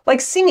 Mm-hmm.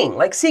 Like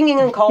singing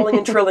and calling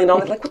and trilling and all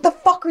that. Like, what the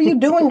fuck are you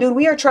doing, dude?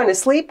 We are trying to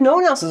sleep. No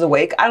one else is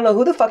awake. I don't know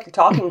who the fuck you're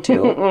talking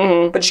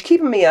to, but you're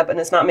keeping me up and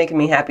it's not making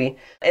me happy.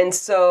 And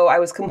so I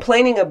was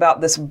complaining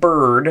about this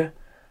bird.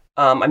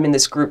 I'm in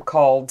this group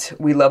called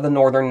We Love the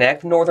Northern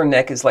Neck. Northern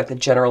Neck is like the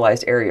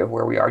generalized area of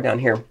where we are down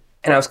here.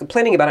 And I was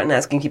complaining about it and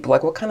asking people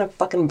like, what kind of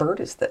fucking bird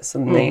is this?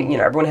 And they,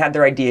 everyone had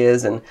their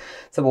ideas and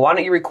said, well, why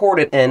don't you record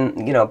it and,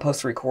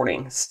 post the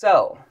recording?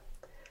 So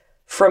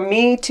from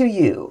me to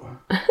you,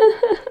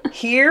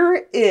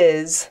 here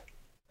is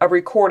a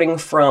recording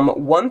from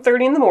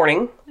 1:30 in the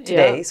morning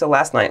today. So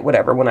last night,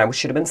 whatever, when I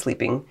should have been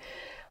sleeping.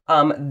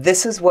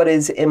 This is what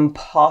is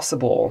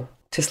impossible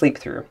to sleep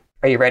through.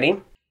 Are you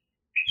ready?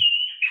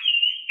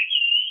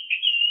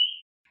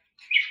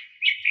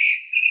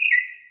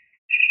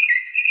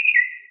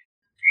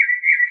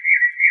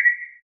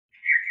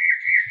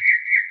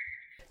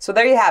 So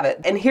there you have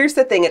it. And here's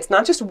the thing. It's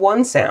not just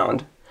one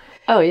sound.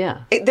 Oh,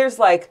 yeah. There's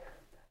like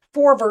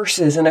 4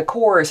 verses and a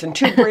chorus and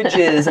 2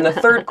 bridges and a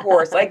third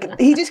chorus. Like,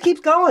 he just keeps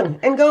going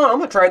and going. I'm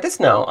going to try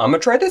this now. I'm going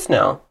to try this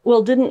now.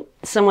 Well, didn't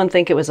someone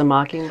think it was a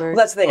mockingbird?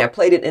 Well, that's the thing. I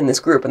played it in this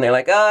group and they're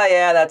like, oh,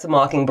 yeah, that's a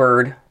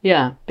mockingbird.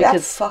 Yeah.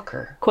 Because that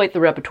fucker. Quite the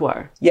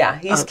repertoire. Yeah.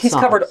 He's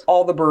covered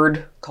all the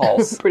bird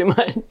calls. Pretty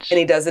much. And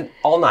he does it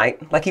all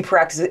night. Like, he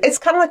practices. It's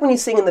kind of like when you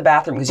sing in the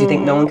bathroom because you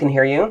think no one can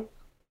hear you.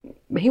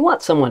 He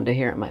wants someone to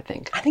hear him, I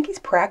think. I think he's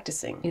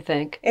practicing. You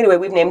think? Anyway,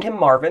 we've named him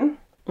Marvin.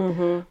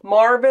 Mm-hmm.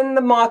 Marvin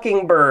the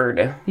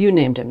Mockingbird. You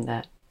named him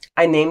that.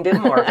 I named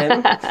him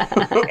Marvin.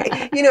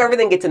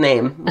 Everything gets a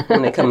name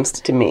when it comes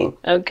to me.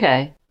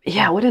 Okay.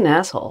 Yeah, what an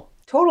asshole.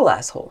 Total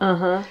asshole.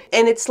 Uh-huh.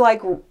 And it's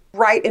like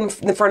right in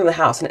the front of the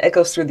house and it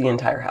echoes through the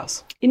entire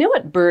house. You know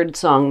what bird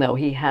song, though,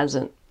 he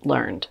hasn't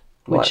learned?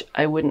 Which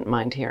I wouldn't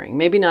mind hearing.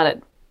 Maybe not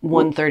at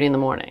 1:30 in the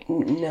morning.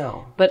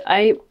 No. But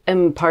I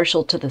am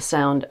partial to the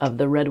sound of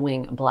the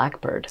red-winged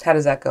blackbird. How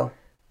does that go?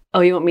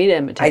 Oh, you want me to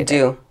imitate I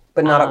do,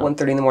 but not at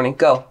 1:30 in the morning.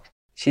 Go.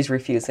 She's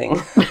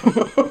refusing.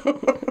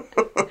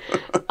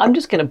 I'm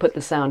just going to put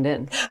the sound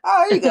in.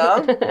 Oh, there you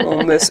go.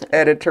 Oh, Miss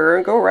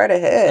Editor, go right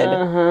ahead.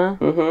 Uh-huh.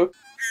 Mm-hmm.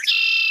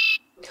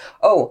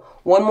 Oh,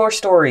 one more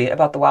story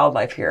about the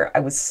wildlife here.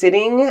 I was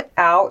sitting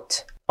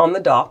out on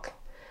the dock.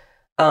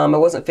 I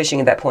wasn't fishing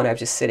at that point. I was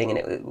just sitting,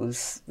 and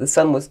the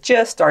sun was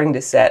just starting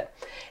to set.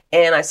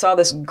 And I saw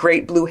this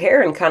great blue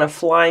heron kind of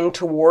flying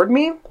toward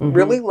me,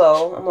 really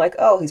low. I'm like,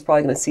 oh, he's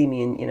probably going to see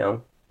me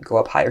and, go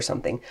up high or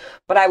something.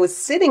 But I was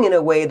sitting in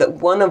a way that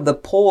one of the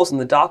poles in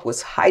the dock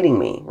was hiding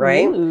me,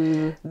 right?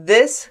 Ooh.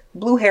 This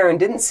blue heron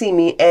didn't see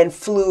me and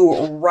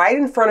flew right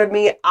in front of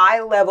me, eye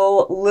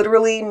level,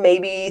 literally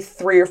maybe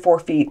 3 or 4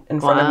 feet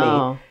in front of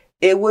me.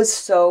 It was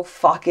so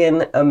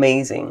fucking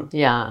amazing.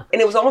 Yeah. And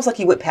it was almost like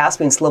he went past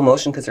me in slow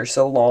motion because they're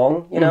so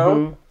long,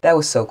 Mm-hmm. That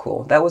was so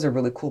cool. That was a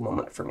really cool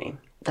moment for me.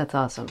 That's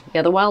awesome.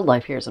 Yeah, the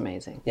wildlife here is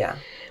amazing. Yeah.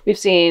 We've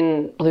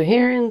seen blue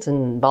herons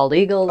and bald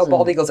eagles. Oh,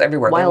 bald eagles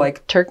everywhere. Wild They're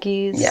like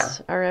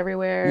turkeys are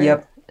everywhere.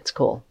 Yep. It's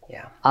cool.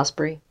 Yeah.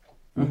 Osprey.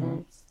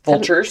 Mm-hmm.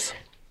 Vultures.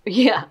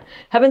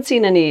 Haven't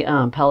seen any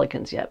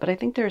pelicans yet, but I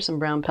think there are some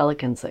brown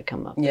pelicans that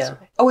come up this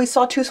way. Oh, we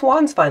saw 2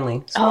 swans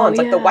finally. Swans,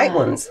 like the white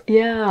ones.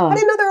 Yeah. I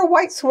didn't know there were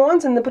white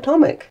swans in the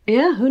Potomac.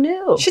 Yeah, who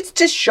knew? Shit's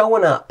just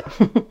showing up.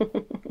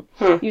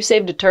 You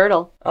saved a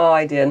turtle. Oh,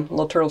 I did. A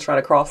little turtle trying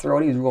to cross the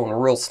road. He was rolling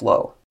real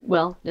slow.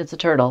 Well, it's a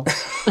turtle.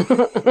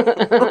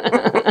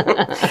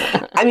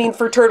 I mean,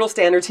 for turtle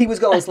standards, he was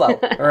going slow,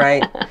 all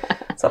right?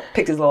 So I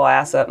picked his little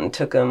ass up and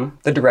took him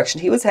the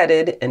direction he was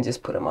headed and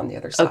just put him on the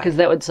other side. Oh, because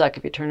that would suck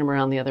if you turn him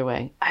around the other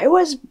way. I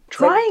was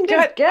trying to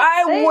get there.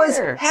 I was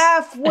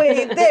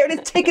halfway there.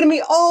 It's taken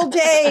me all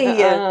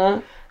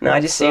day. No, I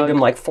just saved him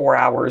like 4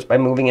 hours by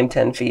moving him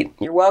 10 feet.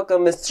 You're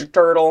welcome, Mr.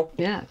 Turtle.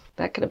 Yeah,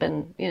 that could have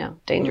been,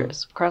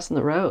 dangerous, crossing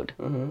the road.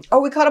 Mm-hmm.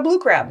 Oh, we caught a blue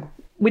crab.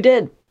 We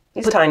did.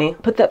 He's tiny.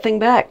 Put that thing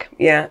back.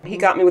 Yeah, he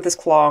got me with his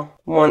claw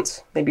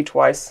once, maybe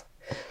twice.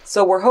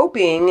 So we're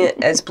hoping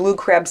as blue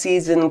crab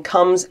season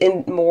comes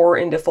in more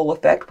into full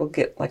effect, we'll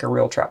get like a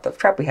real trap. The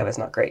trap we have is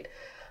not great.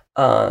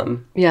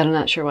 I'm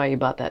not sure why you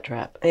bought that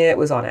trap. It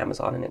was on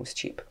Amazon and it was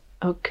cheap.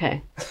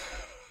 Okay.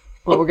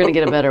 Well, we're going to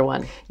get a better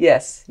one.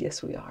 Yes,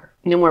 we are.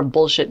 No more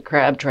bullshit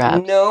crab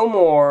traps. No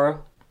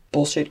more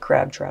bullshit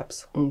crab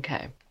traps.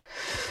 Okay.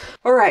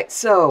 All right,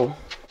 so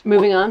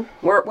moving on.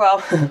 We're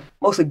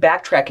mostly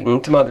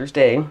backtracking to Mother's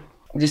Day.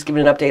 I'm just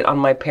giving an update on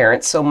my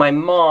parents. So my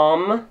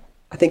mom,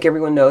 I think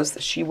everyone knows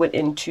that she went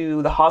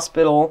into the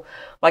hospital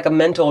like a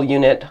mental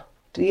unit.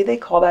 Do they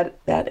call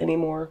that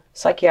anymore?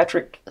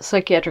 Psychiatric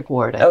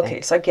ward, I think.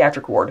 Okay,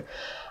 psychiatric ward.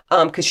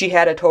 Because she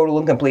had a total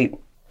and complete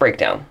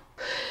breakdown.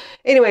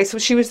 Anyway, so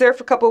she was there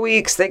for a couple of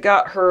weeks. They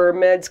got her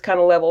meds kind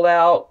of leveled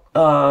out.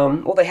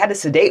 Well, they had to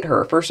sedate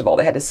her, first of all.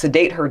 They had to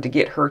sedate her to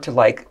get her to,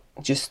 like,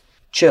 just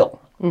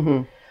chill.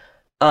 Mm-hmm.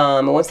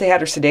 And once they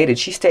had her sedated,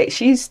 she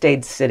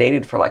stayed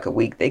sedated for like a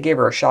week. They gave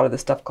her a shot of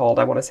this stuff called,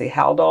 I want to say,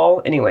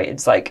 Haldol. Anyway,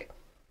 it's like,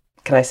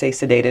 can I say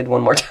sedated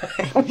one more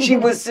time? She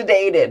was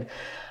sedated.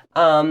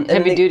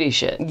 Heavy duty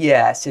shit.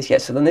 Yes.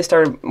 So then they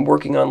started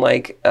working on,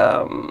 like,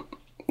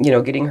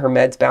 getting her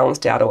meds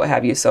balanced out or what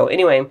have you. So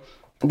anyway,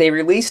 they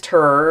released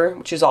her,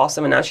 which is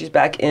awesome, and now she's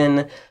back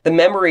in the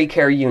memory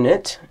care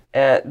unit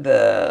at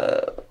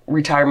the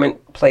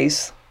retirement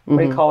place. What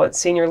do you call it?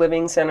 Senior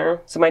living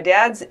center. So my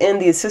dad's in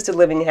the assisted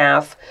living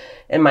half,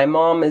 and my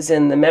mom is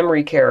in the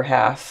memory care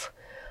half.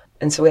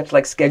 And so we have to,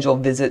 like, schedule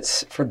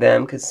visits for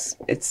them because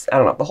it's, I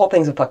don't know, the whole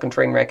thing's a fucking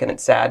train wreck and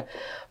it's sad.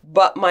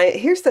 But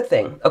here's the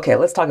thing. Okay,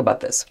 let's talk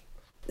about this.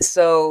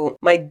 So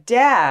my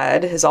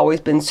dad has always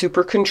been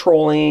super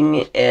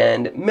controlling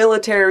and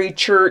military,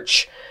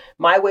 church,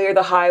 my way or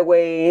the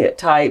highway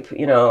type.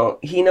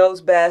 He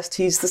knows best.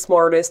 He's the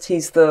smartest.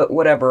 He's the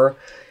whatever.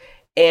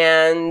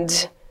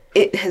 And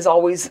it has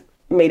always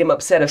made him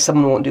upset if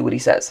someone won't do what he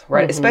says,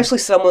 right? Mm-hmm. Especially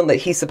someone that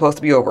he's supposed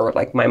to be over,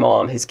 like my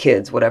mom, his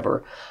kids,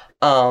 whatever.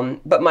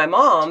 But my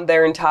mom,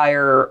 their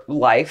entire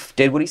life,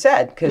 did what he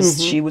said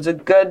because she was a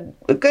good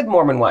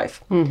Mormon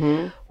wife.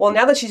 Mm-hmm. Well,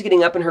 now that she's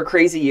getting up in her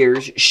crazy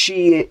years,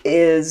 she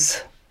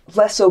is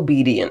less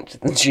obedient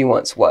than she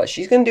once was.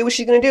 She's going to do what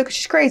she's going to do because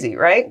she's crazy,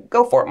 right?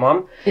 Go for it,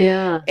 Mom.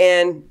 Yeah.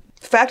 And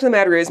the fact of the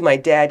matter is my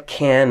dad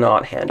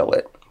cannot handle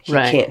it.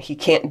 He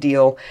can't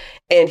deal.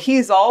 And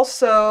he's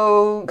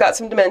also got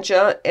some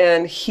dementia,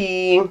 and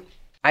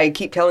I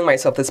keep telling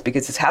myself this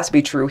because this has to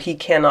be true, he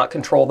cannot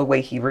control the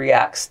way he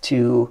reacts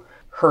to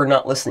her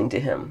not listening to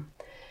him.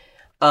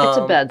 It's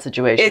a bad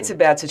situation. It's a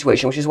bad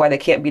situation, which is why they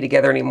can't be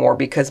together anymore,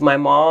 because my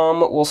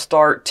mom will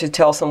start to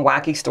tell some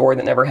wacky story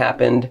that never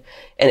happened,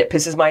 and it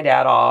pisses my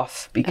dad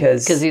off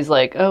because he's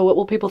like, oh, what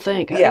will people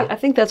think? Yeah. I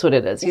think that's what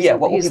it is.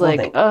 What will people like,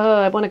 think?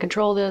 I want to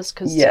control this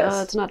because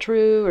it's not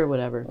true or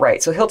whatever.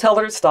 Right. So he'll tell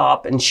her to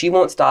stop, and she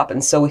won't stop,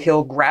 and so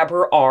he'll grab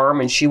her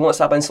arm, and she won't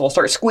stop, and so he'll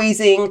start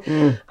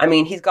squeezing. I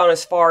mean, he's gone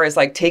as far as,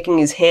 like, taking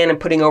his hand and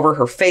putting over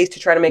her face to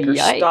try to make her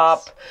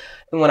stop.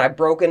 And when I've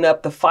broken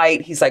up the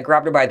fight, he's, like,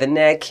 grabbed her by the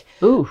neck.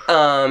 Ooh.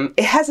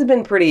 It hasn't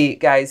been pretty,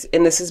 guys,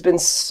 and this has been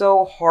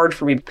so hard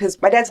for me because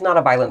my dad's not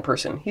a violent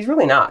person. He's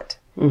really not.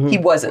 Mm-hmm. He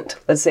wasn't.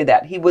 Let's say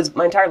that. He was,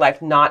 my entire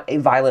life, not a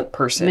violent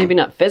person. Maybe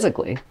not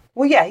physically.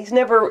 Well, yeah,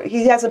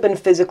 he hasn't been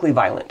physically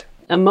violent.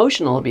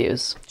 Emotional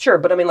abuse. Sure,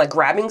 but I mean, like,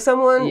 grabbing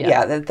someone?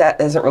 Yeah,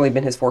 that hasn't really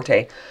been his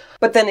forte.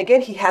 But then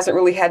again, he hasn't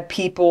really had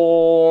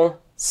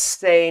people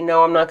say,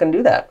 no, I'm not going to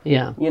do that.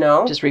 Yeah.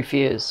 Just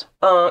refuse.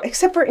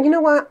 Except for, you know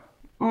what?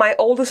 My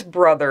oldest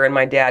brother and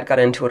my dad got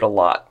into it a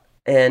lot.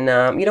 And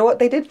you know what?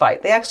 They did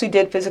fight. They actually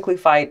did physically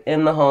fight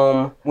in the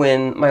home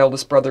when my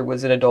oldest brother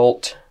was an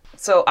adult.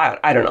 So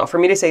I don't know. For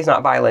me to say he's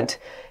not violent,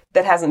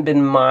 that hasn't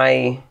been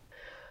my...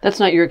 That's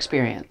not your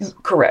experience.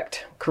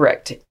 Correct.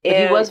 But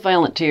he was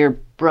violent to your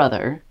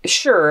brother.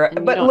 Sure,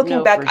 and but you don't looking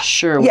know back... for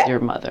sure with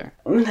your mother.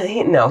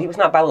 No, he was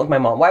not violent with my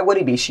mom. Why would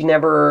he be? She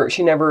never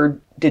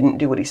didn't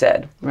do what he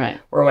said. Right.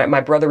 Where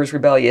my brother was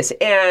rebellious.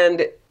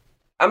 And...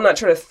 I'm not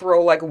trying to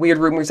throw, like, weird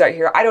rumors out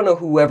here. I don't know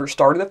whoever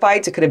started the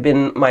fights. It could have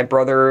been my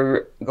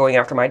brother going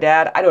after my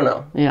dad. I don't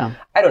know. Yeah.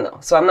 I don't know.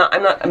 So I'm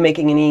not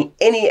making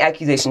any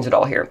accusations at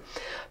all here.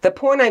 The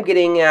point I'm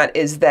getting at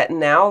is that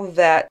now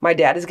that my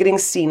dad is getting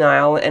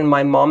senile and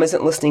my mom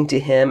isn't listening to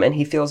him and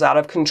he feels out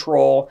of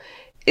control,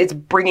 it's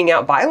bringing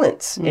out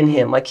violence in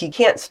him. Like, he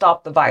can't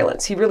stop the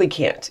violence. He really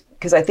can't.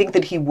 Because I think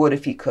that he would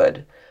if he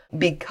could.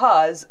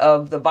 Because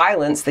of the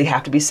violence, they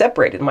have to be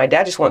separated. My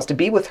dad just wants to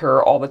be with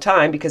her all the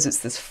time because it's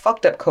this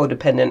fucked up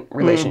codependent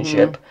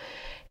relationship.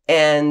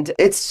 And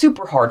it's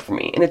super hard for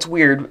me. And it's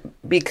weird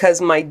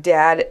because my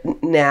dad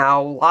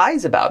now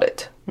lies about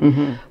it.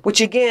 Which,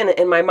 again,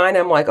 in my mind,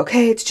 I'm like,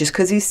 okay, it's just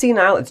because he's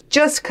senile. It's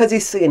just because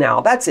he's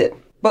senile. That's it.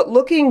 But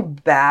looking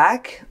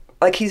back,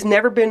 like, he's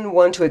never been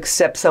one to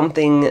accept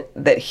something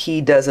that he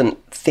doesn't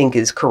think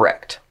is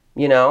correct,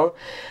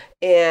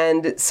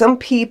 And some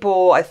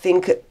people, I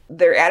think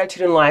their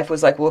attitude in life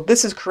was like, well, if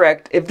this is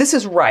correct, if this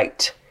is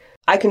right,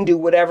 I can do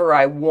whatever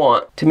I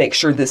want to make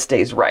sure this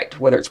stays right,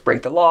 whether it's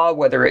break the law,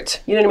 whether it's,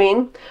 you know what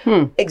I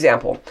mean?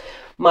 Example,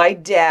 my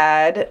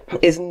dad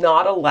is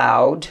not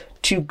allowed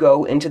to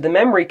go into the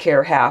memory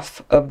care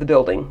half of the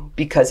building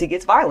because he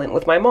gets violent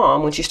with my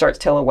mom when she starts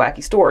telling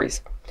wacky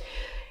stories.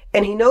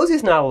 And he knows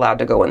he's not allowed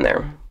to go in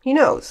there. He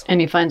knows. And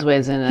he finds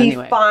ways in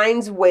anyway. He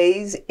finds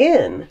ways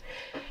in.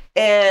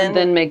 And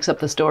then makes up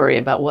the story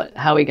about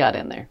how he got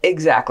in there.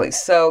 Exactly.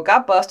 So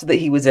got busted that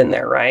he was in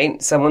there,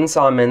 right? Someone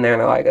saw him in there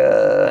and they're like,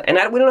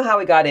 we don't know how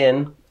he got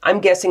in.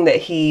 I'm guessing that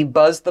he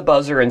buzzed the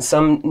buzzer and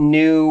some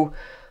new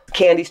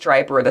candy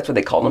striper, that's what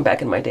they called them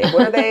back in my day.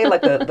 What are they?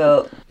 Like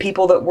the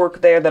people that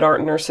work there that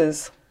aren't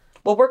nurses?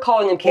 Well, we're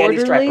calling them candy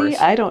stripers.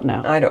 I don't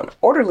know.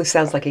 Orderly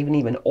sounds like an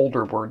even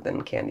older word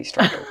than candy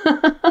striper.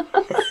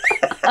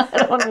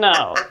 Oh,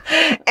 no.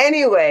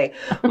 Anyway,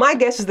 my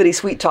guess is that he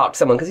sweet-talked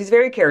someone because he's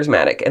very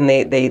charismatic, and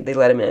they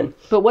let him in.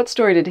 But what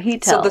story did he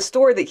tell? So the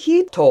story that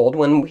he told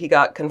when he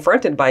got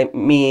confronted by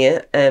me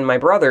and my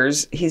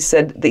brothers, he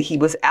said that he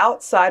was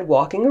outside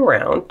walking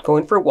around,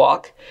 going for a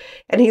walk,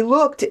 and he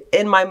looked,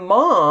 and my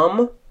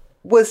mom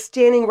was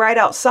standing right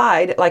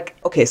outside, like,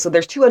 okay, so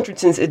there's two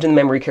entrances into the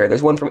memory care.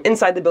 There's one from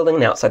inside the building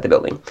and outside the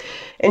building.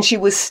 And she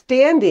was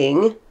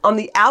standing on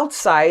the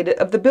outside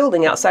of the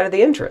building, outside of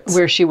the entrance.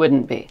 Where she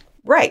wouldn't be.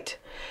 Right.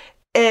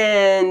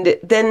 And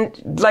then,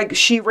 like,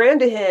 she ran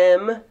to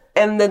him,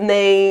 and then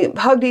they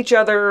hugged each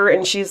other,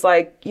 and she's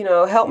like, you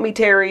know, help me,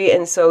 Terry.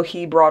 And so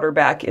he brought her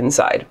back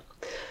inside.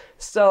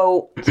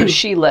 So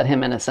she let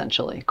him in,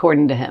 essentially,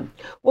 according to him.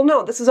 Well,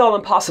 no, this is all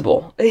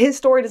impossible. His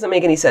story doesn't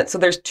make any sense. So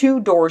there's two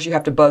doors you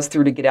have to buzz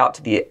through to get out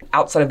to the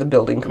outside of the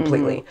building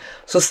completely.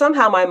 Mm-hmm. So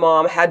somehow my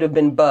mom had to have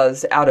been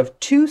buzzed out of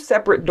two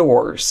separate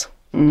doors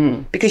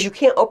because you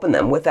can't open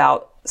them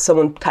without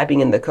someone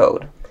typing in the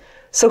code.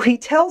 So he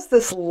tells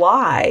this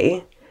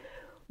lie,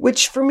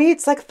 which for me,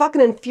 it's like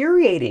fucking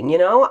infuriating, you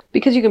know?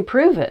 Because you can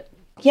prove it.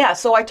 Yeah,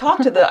 so I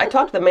talked to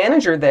the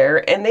manager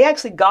there, and they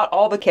actually got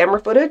all the camera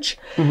footage,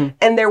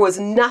 and there was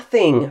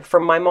nothing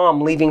from my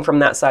mom leaving from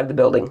that side of the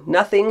building.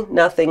 Nothing.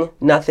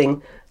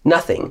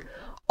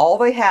 All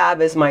they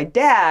have is my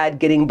dad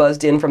getting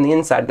buzzed in from the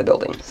inside of the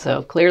building.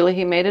 So clearly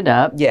he made it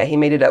up. Yeah, he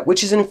made it up,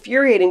 which is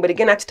infuriating. But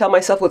again, I have to tell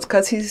myself, well, it's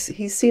because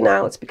he's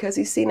senile. It's because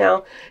he's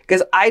senile.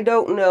 Because I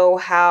don't know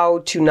how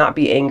to not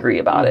be angry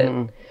about it.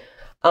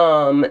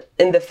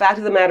 And the fact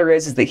of the matter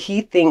is that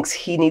he thinks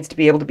he needs to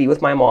be able to be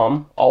with my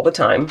mom all the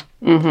time,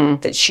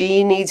 that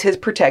she needs his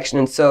protection.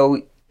 And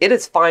so it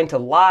is fine to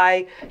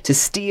lie, to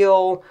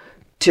steal,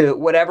 to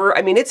whatever.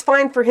 I mean, it's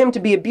fine for him to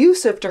be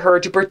abusive to her,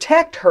 to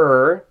protect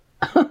her.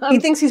 He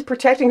thinks he's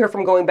protecting her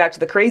from going back to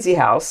the crazy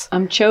house.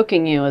 I'm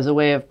choking you as a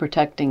way of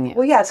protecting you.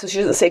 Well, yeah, so she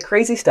doesn't say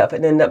crazy stuff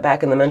and end up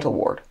back in the mental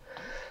ward.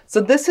 So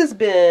this has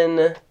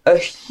been a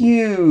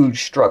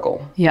huge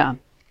struggle. Yeah.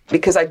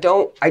 Because I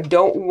don't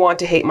want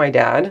to hate my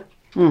dad,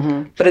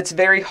 but it's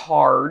very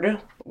hard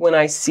when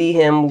I see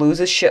him lose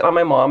his shit on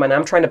my mom, and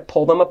I'm trying to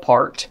pull them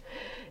apart.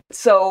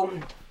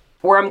 So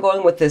where I'm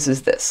going with this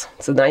is this.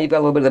 So now you've got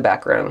a little bit of the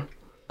background.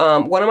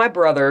 One of my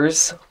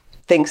brothers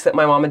thinks that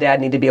my mom and dad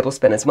need to be able to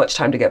spend as much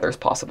time together as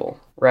possible,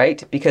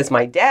 right? Because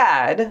my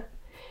dad,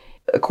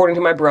 according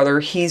to my brother,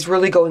 he's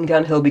really going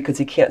downhill because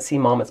he can't see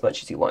mom as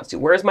much as he wants to.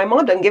 Whereas my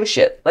mom doesn't give a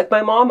shit. Like,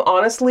 my mom,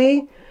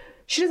 honestly,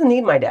 she doesn't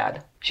need my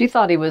dad. She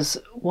thought he was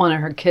one of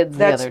her kids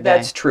the other day.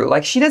 That's true.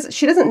 Like, she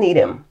doesn't need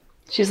him.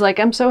 She's like,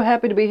 I'm so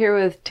happy to be here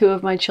with two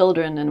of my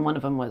children, and one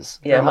of them was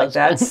her husband.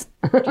 That's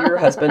your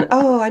husband.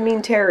 Oh, I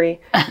mean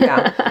Terry.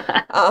 Yeah.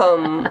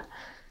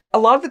 A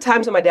lot of the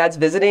times when my dad's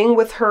visiting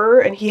with her,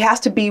 and he has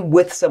to be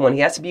with someone, he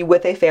has to be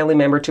with a family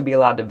member to be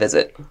allowed to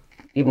visit,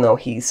 even though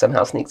he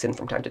somehow sneaks in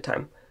from time to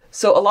time.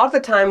 So a lot of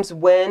the times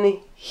when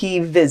he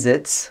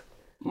visits,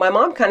 my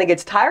mom kind of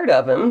gets tired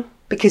of him,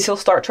 because he'll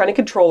start trying to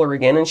control her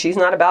again, and she's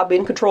not about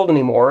being controlled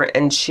anymore,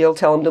 and she'll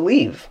tell him to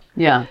leave.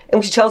 Yeah. And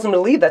when she tells him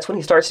to leave, that's when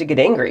he starts to get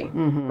angry,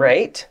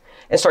 right?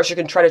 And starts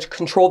to try to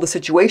control the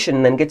situation,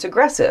 and then gets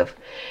aggressive.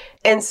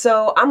 And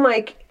so I'm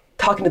like,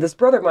 talking to this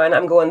brother of mine,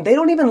 I'm going, they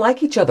don't even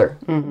like each other.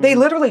 They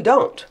literally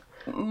don't.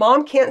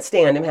 Mom can't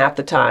stand him half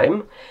the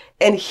time,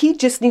 and he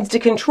just needs to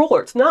control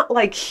her. It's not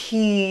like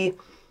he...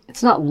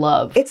 It's not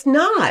love. It's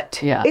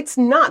not. Yeah. It's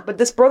not. But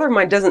this brother of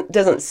mine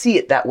doesn't see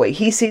it that way.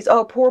 He sees,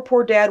 oh,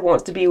 poor dad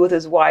wants to be with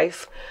his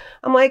wife.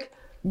 I'm like,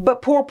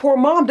 but poor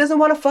mom doesn't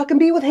want to fucking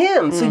be with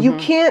him. So you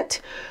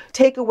can't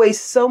take away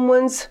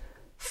someone's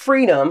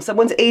freedom,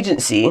 someone's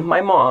agency,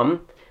 my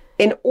mom,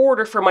 in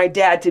order for my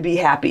dad to be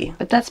happy.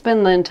 But that's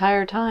been the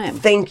entire time.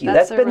 Thank you.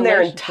 That's been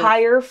their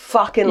entire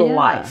fucking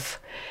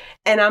life.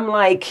 And I'm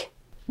like...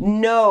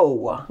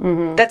 No,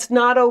 that's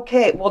not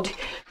okay. Well,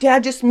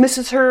 dad just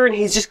misses her and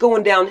he's just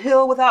going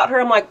downhill without her.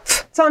 I'm like,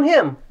 it's on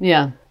him.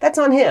 Yeah. That's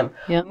on him.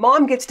 Yeah.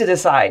 Mom gets to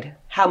decide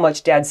how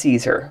much dad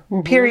sees her.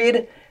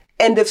 Period.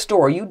 End of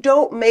story. You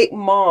don't make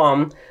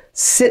mom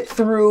sit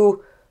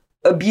through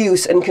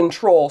abuse and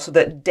control so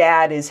that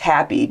dad is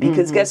happy.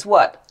 Because guess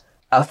what?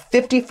 A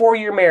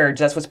 54-year marriage,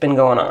 that's what's been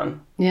going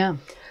on. Yeah.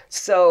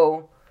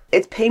 So...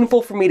 it's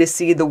painful for me to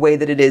see the way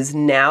that it is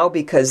now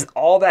because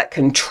all that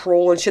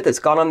control and shit that's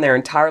gone on their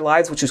entire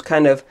lives, which was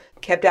kind of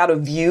kept out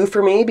of view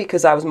for me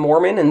because I was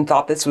Mormon and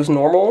thought this was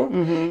normal.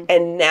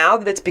 And now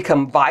that it's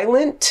become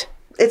violent,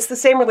 it's the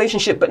same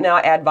relationship, but now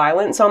add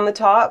violence on the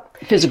top.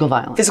 Physical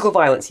violence. Physical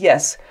violence,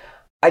 yes.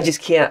 I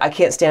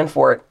can't stand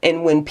for it.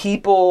 And when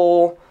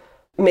people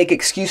make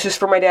excuses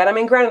for my dad, I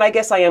mean, granted, I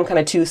guess I am kind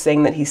of too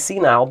saying that he's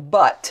senile,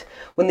 but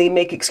when they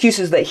make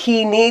excuses that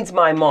he needs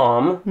my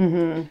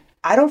mom...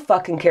 I don't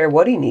fucking care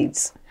what he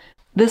needs.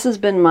 This has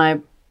been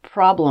my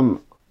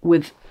problem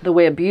with the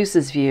way abuse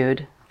is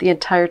viewed the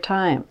entire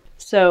time.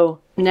 So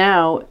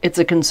now it's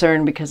a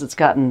concern because it's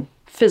gotten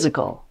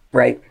physical.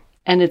 Right.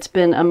 And it's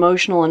been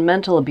emotional and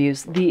mental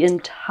abuse the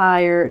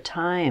entire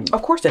time.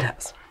 Of course it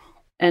has.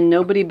 And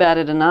nobody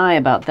batted an eye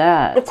about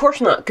that. Of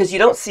course not, because you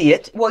don't see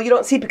it. Well, you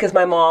don't see it because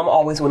my mom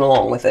always went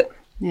along with it.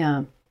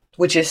 Yeah.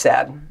 Which is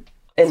sad.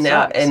 And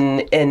now, Sucks.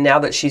 and now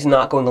that she's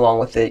not going along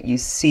with it, you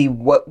see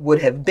what would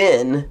have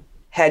been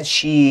had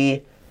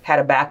she had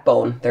a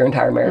backbone their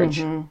entire marriage.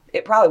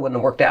 It probably wouldn't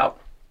have worked out.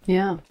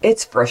 Yeah.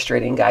 It's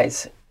frustrating,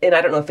 guys. And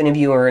I don't know if any of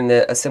you are in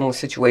a similar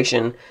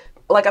situation.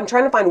 Like, I'm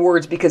trying to find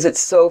words because it's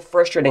so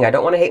frustrating. I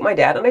don't want to hate my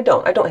dad, and I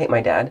don't hate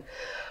my dad.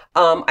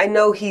 I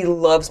know he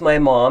loves my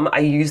mom. I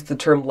use the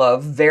term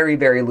love very,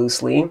 very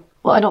loosely.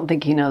 Well, I don't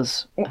think he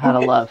knows how to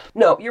love.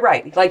 No, you're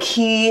right. Like,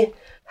 he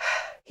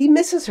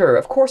misses her.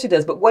 Of course he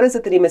does. But what is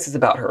it that he misses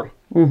about her?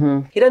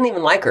 He doesn't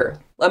even like her.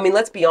 I mean,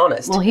 let's be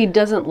honest. Well, he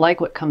doesn't like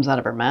what comes out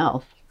of her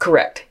mouth.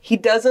 Correct. He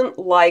doesn't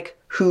like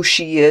who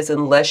she is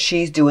unless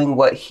she's doing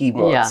what he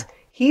wants. Yeah.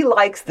 He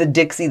likes the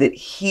Dixie that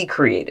he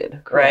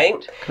created,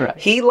 right? Correct.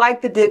 He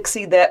liked the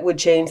Dixie that would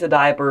change the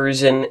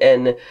diapers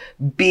and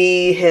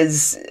be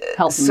his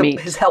Helpmeet.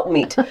 his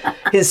helpmeet,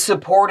 his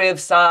supportive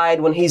side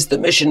when he's the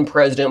mission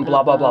president,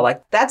 blah, blah, blah.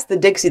 Like, that's the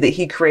Dixie that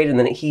he created and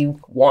that he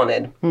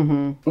wanted.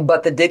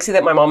 But the Dixie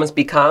that my mom has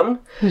become...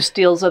 Who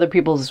steals other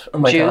people's Oh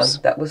my juice.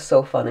 God, that was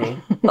so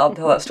funny. I'll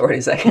tell that story in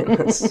a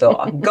second.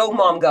 So, go,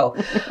 Mom, go.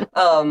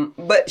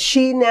 But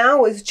she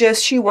now is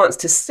just, she wants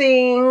to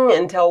sing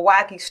and tell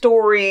wacky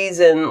stories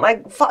and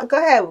like, go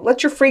ahead,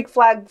 let your freak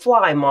flag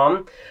fly,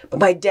 Mom. But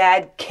my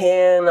dad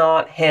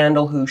cannot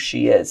handle who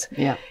she is.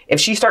 Yeah. If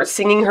she starts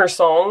singing her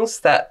songs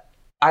that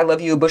I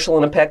love you a bushel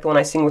and a peck, the one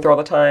I sing with her all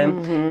the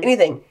time,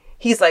 anything,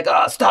 he's like,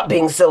 oh, stop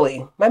being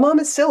silly. My mom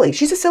is silly.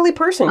 She's a silly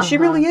person. She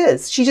really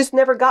is. She just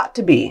never got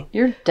to be.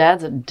 Your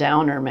dad's a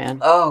downer, man.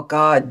 Oh,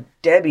 God.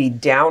 Debbie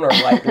Downer.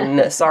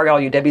 Like, sorry, all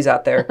you Debbies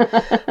out there.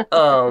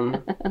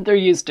 They're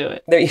used to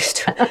it. They're used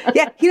to it.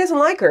 Yeah, he doesn't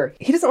like her.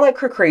 He doesn't like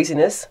her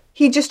craziness.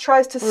 He just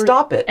tries to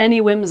stop it.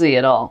 Any whimsy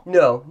at all.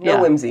 No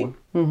Yeah. whimsy.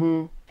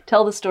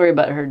 Tell the story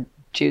about her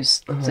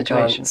juice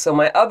situation. So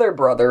my other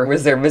brother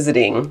was there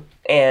visiting,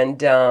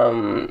 and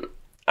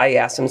I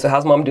asked him, so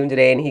how's Mom doing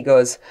today? And he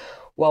goes,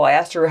 well, I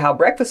asked her how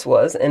breakfast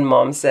was, and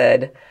Mom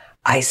said,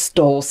 I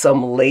stole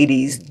some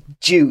lady's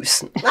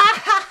juice.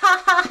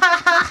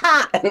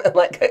 And then,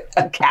 like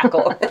a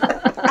cackle.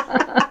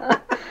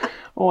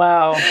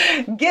 Wow.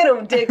 Get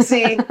him,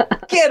 Dixie.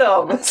 Get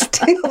him.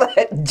 Steal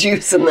that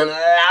juice and then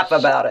laugh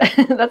about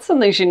it. That's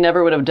something she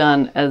never would have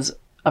done as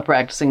a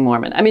practicing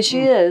Mormon. I mean,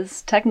 she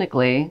is,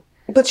 technically.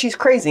 But she's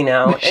crazy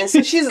now. And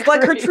so she's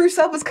like, her true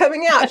self is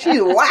coming out. She's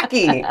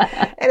wacky.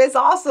 And it's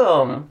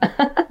awesome.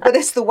 But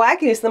it's the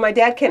wackiness that my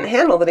dad can't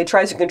handle that he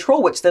tries to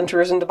control, which then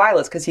turns into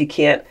violence because he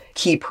can't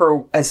keep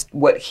her as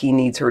what he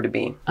needs her to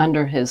be.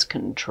 Under his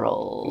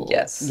control.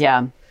 Yes.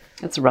 Yeah.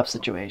 It's a rough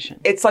situation.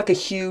 It's like a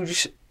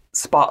huge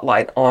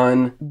spotlight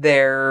on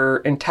their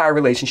entire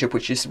relationship,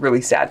 which is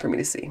really sad for me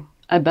to see.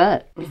 I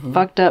bet.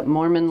 Fucked up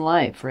Mormon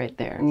life right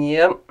there.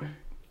 Yep.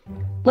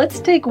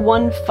 Let's take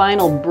one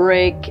final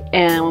break,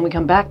 and when we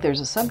come back, there's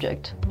a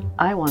subject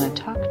I want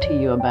to talk to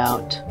you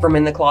about. From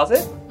in the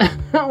closet?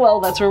 Well,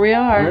 that's where we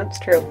are. That's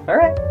true. All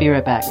right. Be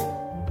right back.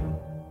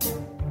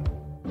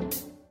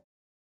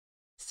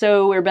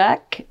 So we're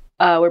back.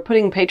 We're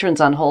putting patrons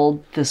on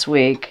hold this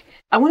week.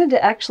 I wanted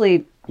to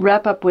actually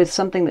wrap up with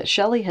something that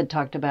Shelley had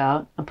talked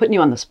about. I'm putting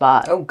you on the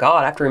spot. Oh,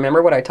 God. I have to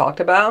remember what I talked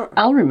about?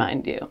 I'll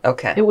remind you.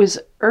 Okay. It was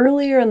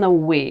earlier in the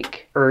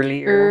week.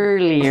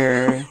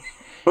 Earlier.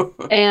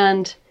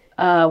 And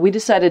we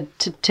decided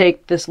to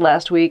take this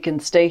last week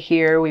and stay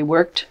here. We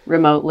worked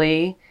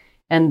remotely.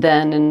 And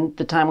then in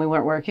the time we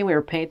weren't working, we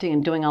were painting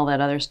and doing all that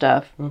other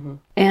stuff.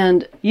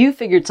 And you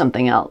figured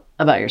something out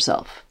about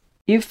yourself.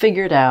 You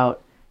figured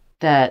out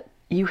that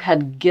you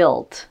had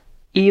guilt,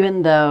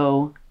 even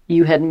though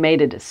you had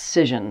made a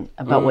decision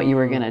about what you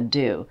were going to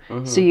do.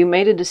 So you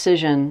made a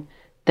decision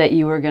that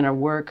you were going to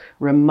work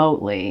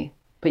remotely,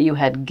 but you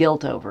had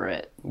guilt over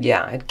it.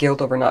 Yeah, I had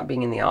guilt over not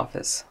being in the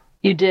office.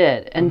 You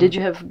did. And did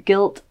you have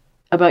guilt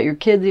about your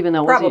kids, even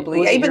though Probably.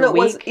 wasn't Even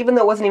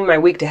though it wasn't even my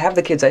week to have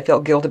the kids, I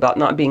felt guilt about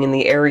not being in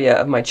the area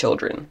of my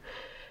children.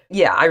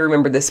 Yeah, I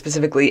remember this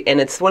specifically, and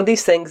it's one of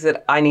these things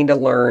that I need to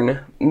learn.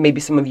 Maybe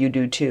some of you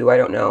do too, I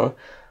don't know.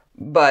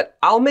 But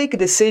I'll make a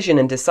decision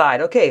and decide,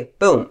 okay,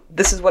 boom,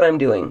 this is what I'm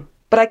doing.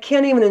 But I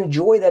can't even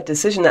enjoy that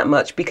decision that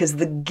much because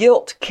the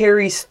guilt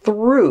carries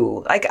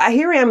through. Like,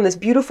 here I am in this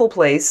beautiful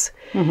place,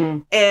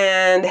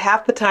 and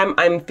half the time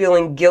I'm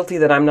feeling guilty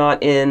that I'm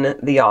not in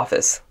the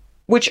office,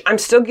 which I'm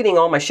still getting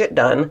all my shit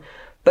done,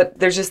 but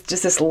there's just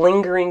this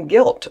lingering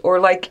guilt. Or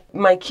like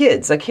my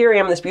kids, like here I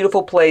am in this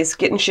beautiful place,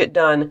 getting shit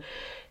done,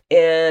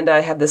 and I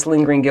have this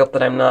lingering guilt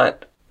that I'm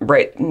not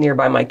right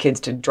nearby my kids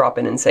to drop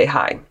in and say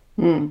hi.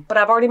 But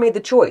I've already made the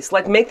choice.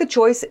 Like, make the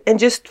choice and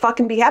just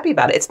fucking be happy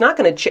about it. It's not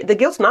going to, the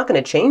guilt's not going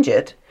to change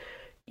it.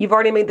 You've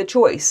already made the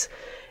choice.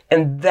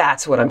 And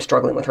that's what I'm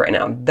struggling with right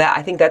now.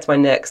 I think that's my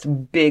next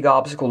big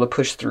obstacle to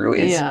push through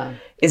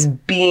is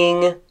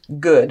being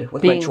good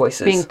with my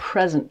choices. Being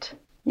present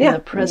in the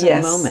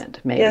present moment,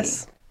 maybe.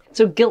 Yes.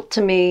 So guilt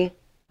to me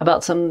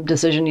about some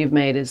decision you've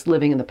made is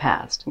living in the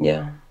past.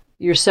 Yeah.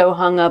 You're so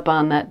hung up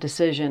on that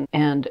decision,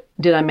 and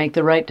did I make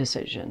the right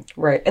decision?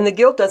 Right. And the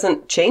guilt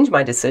doesn't change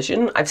my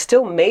decision. I've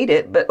still made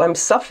it, but I'm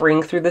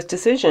suffering through this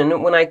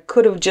decision when I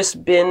could have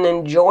just been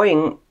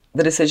enjoying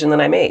the decision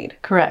that I made.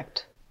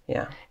 Correct.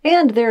 Yeah.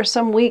 And there are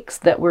some weeks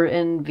that we're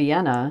in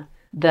Vienna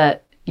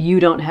that you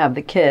don't have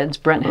the kids,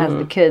 Brent has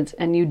the kids,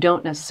 and you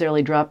don't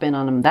necessarily drop in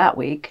on them that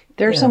week.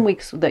 There are some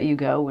weeks that you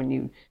go when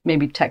you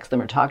maybe text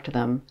them or talk to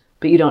them,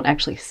 but you don't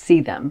actually see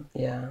them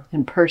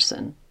in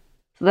person.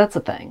 So that's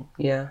a thing.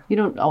 Yeah. You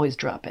don't always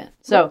drop in.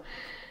 So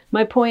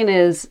my point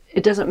is,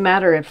 it doesn't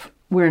matter if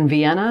we're in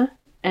Vienna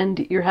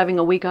and you're having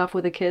a week off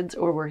with the kids,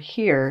 or we're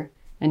here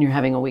and you're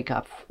having a week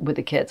off with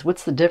the kids.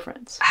 What's the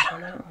difference? I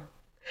don't know.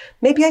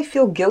 Maybe I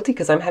feel guilty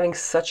because I'm having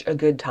such a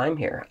good time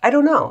here. I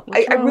don't know.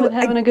 What's wrong with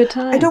having a good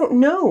time? I don't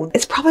know.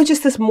 It's probably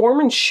just this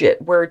Mormon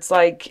shit where it's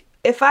like,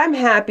 if I'm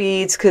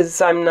happy, it's because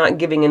I'm not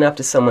giving enough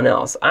to someone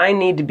else. I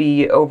need to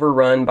be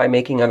overrun by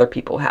making other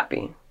people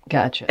happy.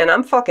 Gotcha. And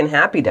I'm fucking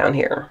happy down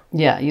here.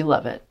 Yeah, you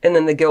love it. And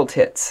then the guilt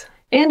hits.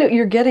 And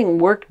you're getting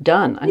work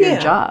done on your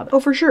job. Oh,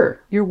 for sure.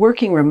 You're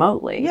working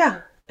remotely.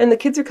 Yeah. And the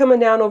kids are coming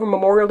down over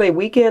Memorial Day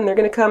weekend. They're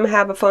going to come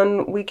have a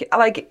fun weekend.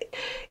 Like,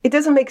 it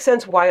doesn't make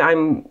sense why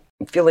I'm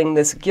feeling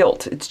this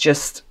guilt. It's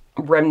just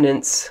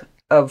remnants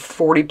of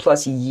 40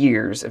 plus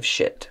years of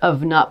shit.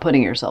 Of not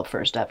putting yourself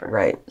first ever.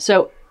 Right.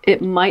 So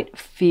it might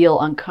feel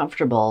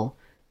uncomfortable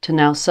to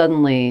now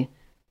suddenly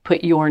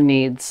put your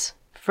needs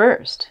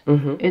first.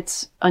 Mm-hmm.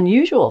 It's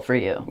unusual for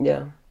you.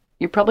 Yeah.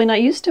 You're probably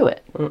not used to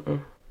it.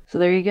 Mm-mm. So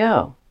there you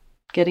go.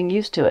 Getting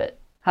used to it.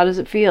 How does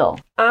it feel?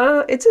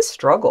 It's a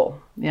struggle.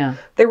 Yeah.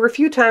 There were a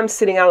few times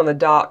sitting out on the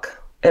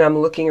dock and I'm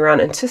looking around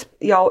and just,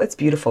 y'all, it's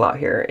beautiful out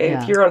here.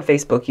 If you're on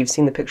Facebook, you've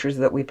seen the pictures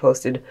that we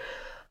posted.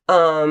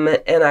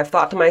 And I've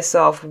thought to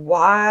myself,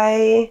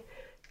 why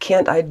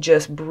can't I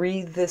just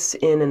breathe this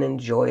in and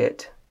enjoy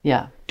it?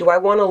 Yeah. Do I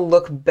want to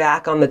look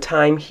back on the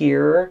time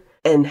here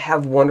and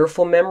have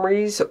wonderful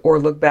memories, or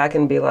look back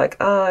and be like,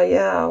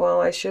 yeah,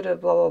 well, I should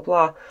have, blah, blah,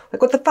 blah.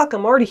 Like, what the fuck?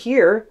 I'm already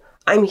here.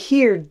 I'm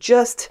here.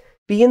 Just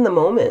be in the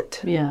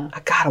moment. Yeah. I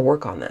got to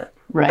work on that.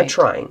 Right. I'm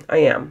trying. I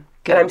am.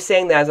 Good. And I'm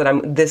saying that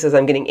as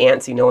I'm getting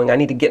antsy, knowing I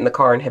need to get in the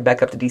car and head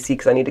back up to DC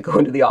because I need to go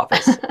into the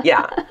office.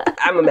 Yeah,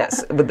 I'm a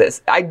mess with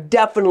this. I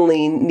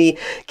definitely need...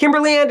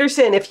 Kimberly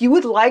Anderson, if you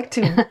would like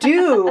to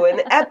do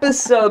an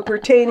episode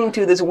pertaining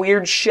to this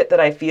weird shit that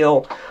I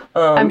feel...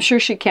 I'm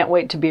sure she can't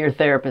wait to be your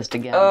therapist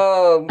again.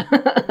 Oh,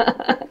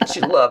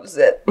 she loves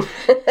it.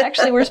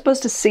 Actually, we're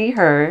supposed to see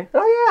her.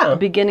 Oh, yeah.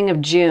 Beginning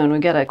of June. We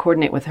got to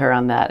coordinate with her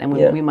on that. And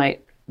we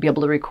might be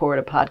able to record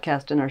a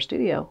podcast in our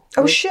studio.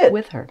 Oh, shit.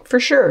 With her. For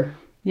sure.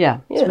 Yeah,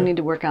 so we need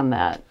to work on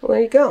that. Well,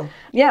 there you go.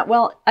 Yeah,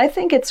 well, I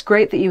think it's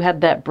great that you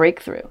had that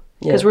breakthrough.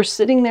 Because we're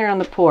sitting there on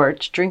the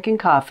porch, drinking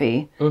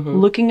coffee,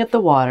 looking at the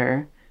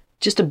water,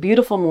 just a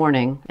beautiful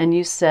morning. And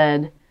you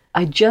said,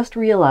 I just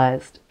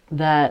realized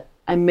that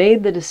I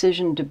made the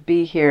decision to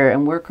be here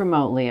and work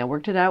remotely. I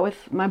worked it out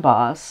with my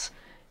boss.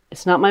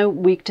 It's not my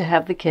week to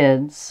have the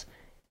kids,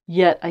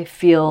 yet I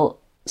feel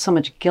so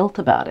much guilt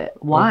about it.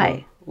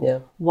 Why? Yeah.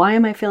 Why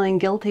am I feeling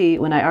guilty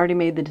when I already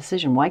made the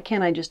decision? Why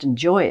can't I just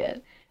enjoy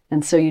it?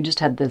 And so you just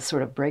had this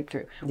sort of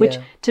breakthrough, which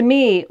to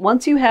me,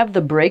 once you have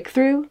the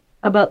breakthrough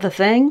about the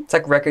thing, it's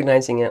like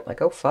recognizing it, like,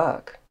 oh,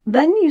 fuck.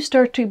 Then you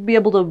start to be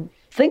able to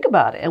think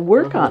about it and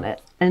work on it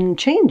and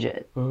change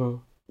it.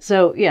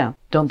 So, yeah.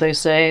 Don't they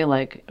say,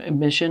 like,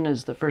 admission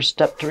is the first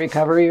step to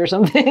recovery or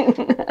something?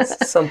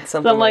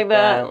 Something like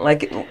that.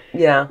 Like,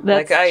 yeah.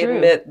 That's like, I true.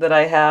 admit that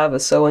I have a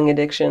sewing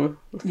addiction.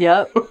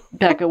 Yep.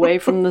 Back away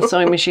from the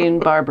sewing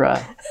machine,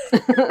 Barbara. By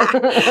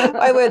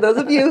the way, those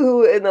of you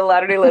who in the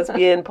Latter-day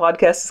Lesbian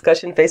podcast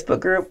discussion Facebook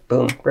group,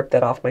 boom, ripped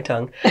that off my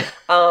tongue,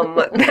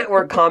 that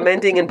were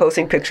commenting and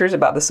posting pictures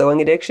about the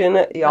sewing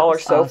addiction, y'all are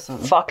so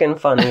fucking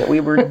funny. We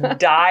were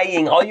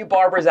dying. All you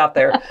Barbaras out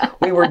there,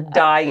 we were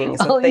dying.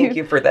 So thank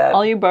you for that.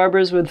 All you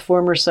Barbaras with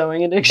former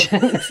sewing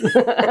addictions.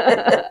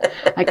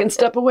 I can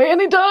step away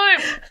anytime.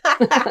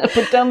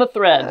 Put down the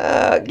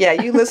thread. Yeah,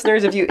 you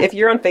listeners, if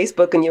you're on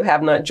Facebook and you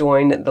have not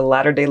joined the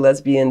Latter-day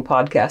Lesbian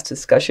podcast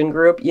discussion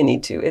group, you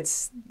need to.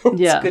 It's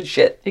good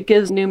shit. It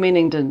gives new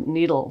meaning to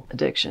needle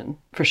addiction,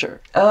 for sure.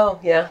 Oh,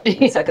 yeah.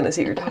 The second I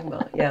see what you're talking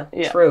about. Yeah.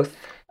 Truth.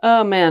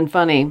 Oh, man,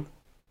 funny.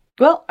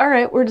 Well, all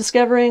right, we're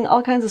discovering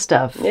all kinds of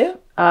stuff. Yeah.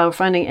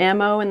 Finding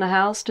ammo in the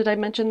house. Did I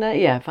mention that?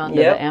 Yeah, I found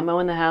the ammo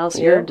in the house.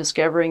 Yep. You're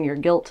discovering your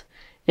guilt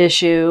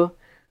issue.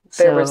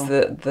 There was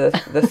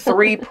the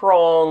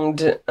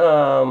three-pronged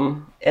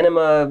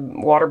enema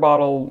water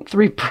bottle.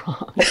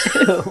 Three-pronged.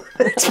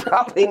 It's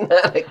probably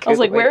not a good I was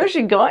like, way where is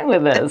she going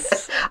with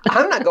this?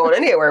 I'm not going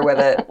anywhere with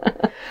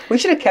it. We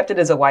should have kept it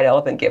as a white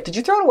elephant gift. Did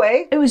you throw it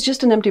away? It was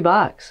just an empty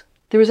box.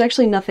 There was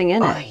actually nothing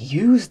in it. I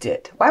used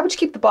it. Why would you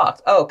keep the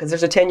box? Oh, because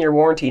there's a 10-year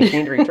warranty. You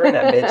need to return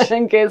that bitch.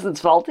 In case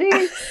it's faulty?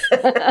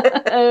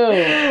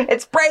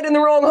 It's sprayed in the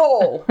wrong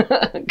hole.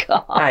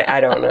 God. I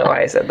don't know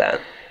why I said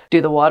that.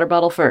 Do the water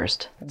bottle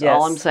first. That's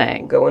all I'm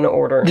saying. Go in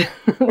order.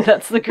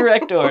 That's the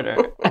correct order.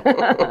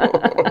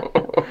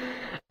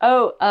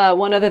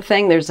 One other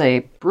thing. There's a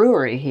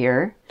brewery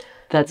here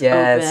that's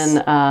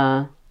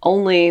open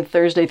only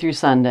Thursday through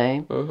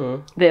Sunday.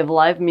 They have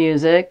live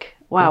music.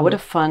 Wow, what a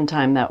fun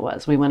time that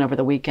was. We went over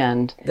the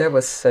weekend. That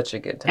was such a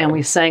good time. And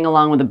we sang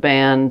along with the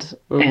band.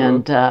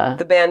 And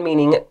the band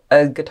meaning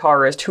a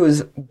guitarist who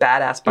is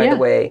badass, by the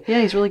way.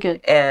 Yeah, he's really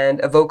good. And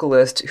a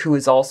vocalist who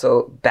is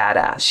also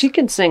badass. She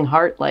can sing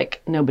Heart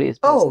like nobody's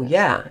business. Oh,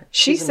 yeah.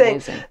 She She's sang.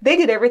 amazing. They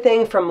did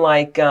everything from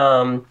like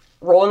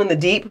Rolling in the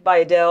Deep by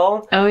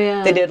Adele. Oh,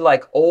 yeah. They did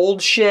like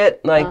old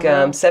shit, like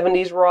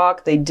 70s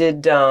rock. They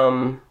did...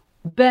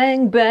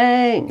 Bang,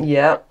 bang.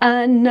 Yeah.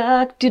 I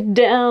knocked you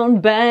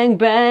down, bang,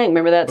 bang.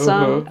 Remember that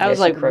song? I was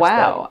she like, crushed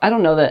wow. I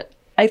don't know that.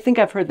 I think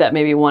I've heard that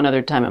maybe one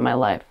other time in my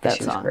life, that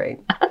She song. was great.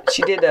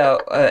 She did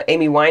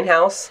Amy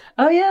Winehouse.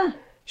 Oh, yeah.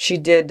 She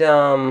did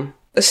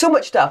so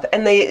much stuff.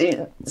 And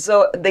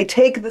they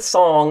take the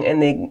song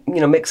and they,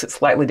 mix it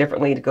slightly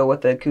differently to go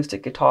with the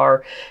acoustic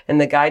guitar.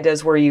 And the guy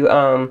does where you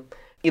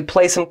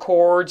play some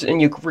chords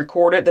and you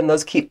record it, then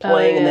those keep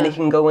playing, and then he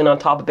can go in on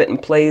top of it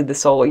and play the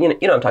solo. You know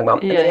what I'm talking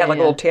about. And then he had like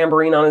a little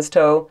tambourine on his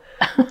toe.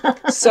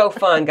 So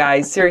fun,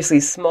 guys. Seriously,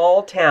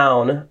 small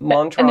town,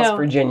 Montrose,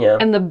 Virginia.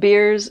 And the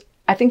beers,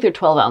 I think they're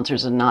 12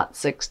 ounces and not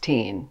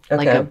 16.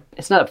 Okay.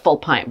 It's not a full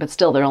pint, but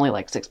still they're only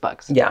like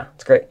 $6. Yeah,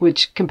 it's great.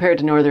 Which compared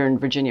to Northern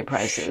Virginia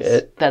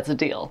prices, that's a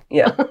deal.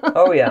 Yeah.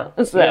 Oh, yeah.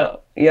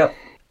 So, Yep.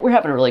 We're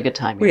having a really good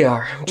time here. We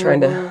are. I'm trying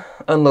to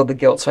unload the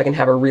guilt so I can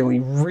have a really,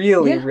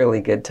 really,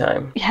 really good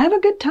time. Have a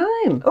good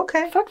time.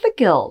 Okay. Fuck the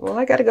guilt. Well,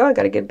 I gotta go. I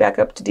gotta get back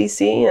up to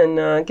D.C.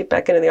 and get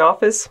back into the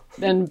office.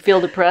 And feel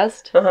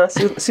depressed?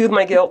 Soothe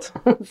my guilt.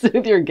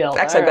 Soothe your guilt.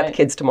 Actually, I've got the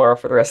kids tomorrow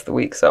for the rest of the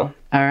week, so.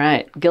 All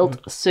right. Guilt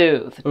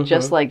soothed.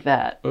 Just like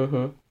that.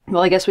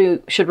 Well, I guess we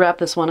should wrap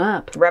this one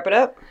up. Wrap it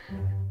up?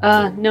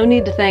 No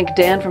need to thank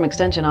Dan from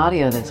Extension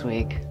Audio this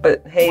week.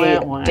 But hey,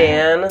 Wah.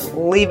 Dan,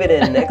 leave it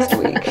in next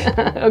week.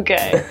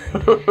 Okay.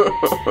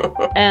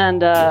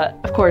 And,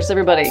 of course,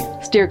 everybody,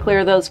 steer clear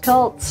of those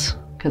cults,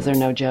 because they're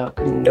no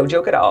joke. No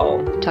joke at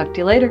all. Talk to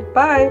you later.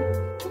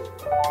 Bye.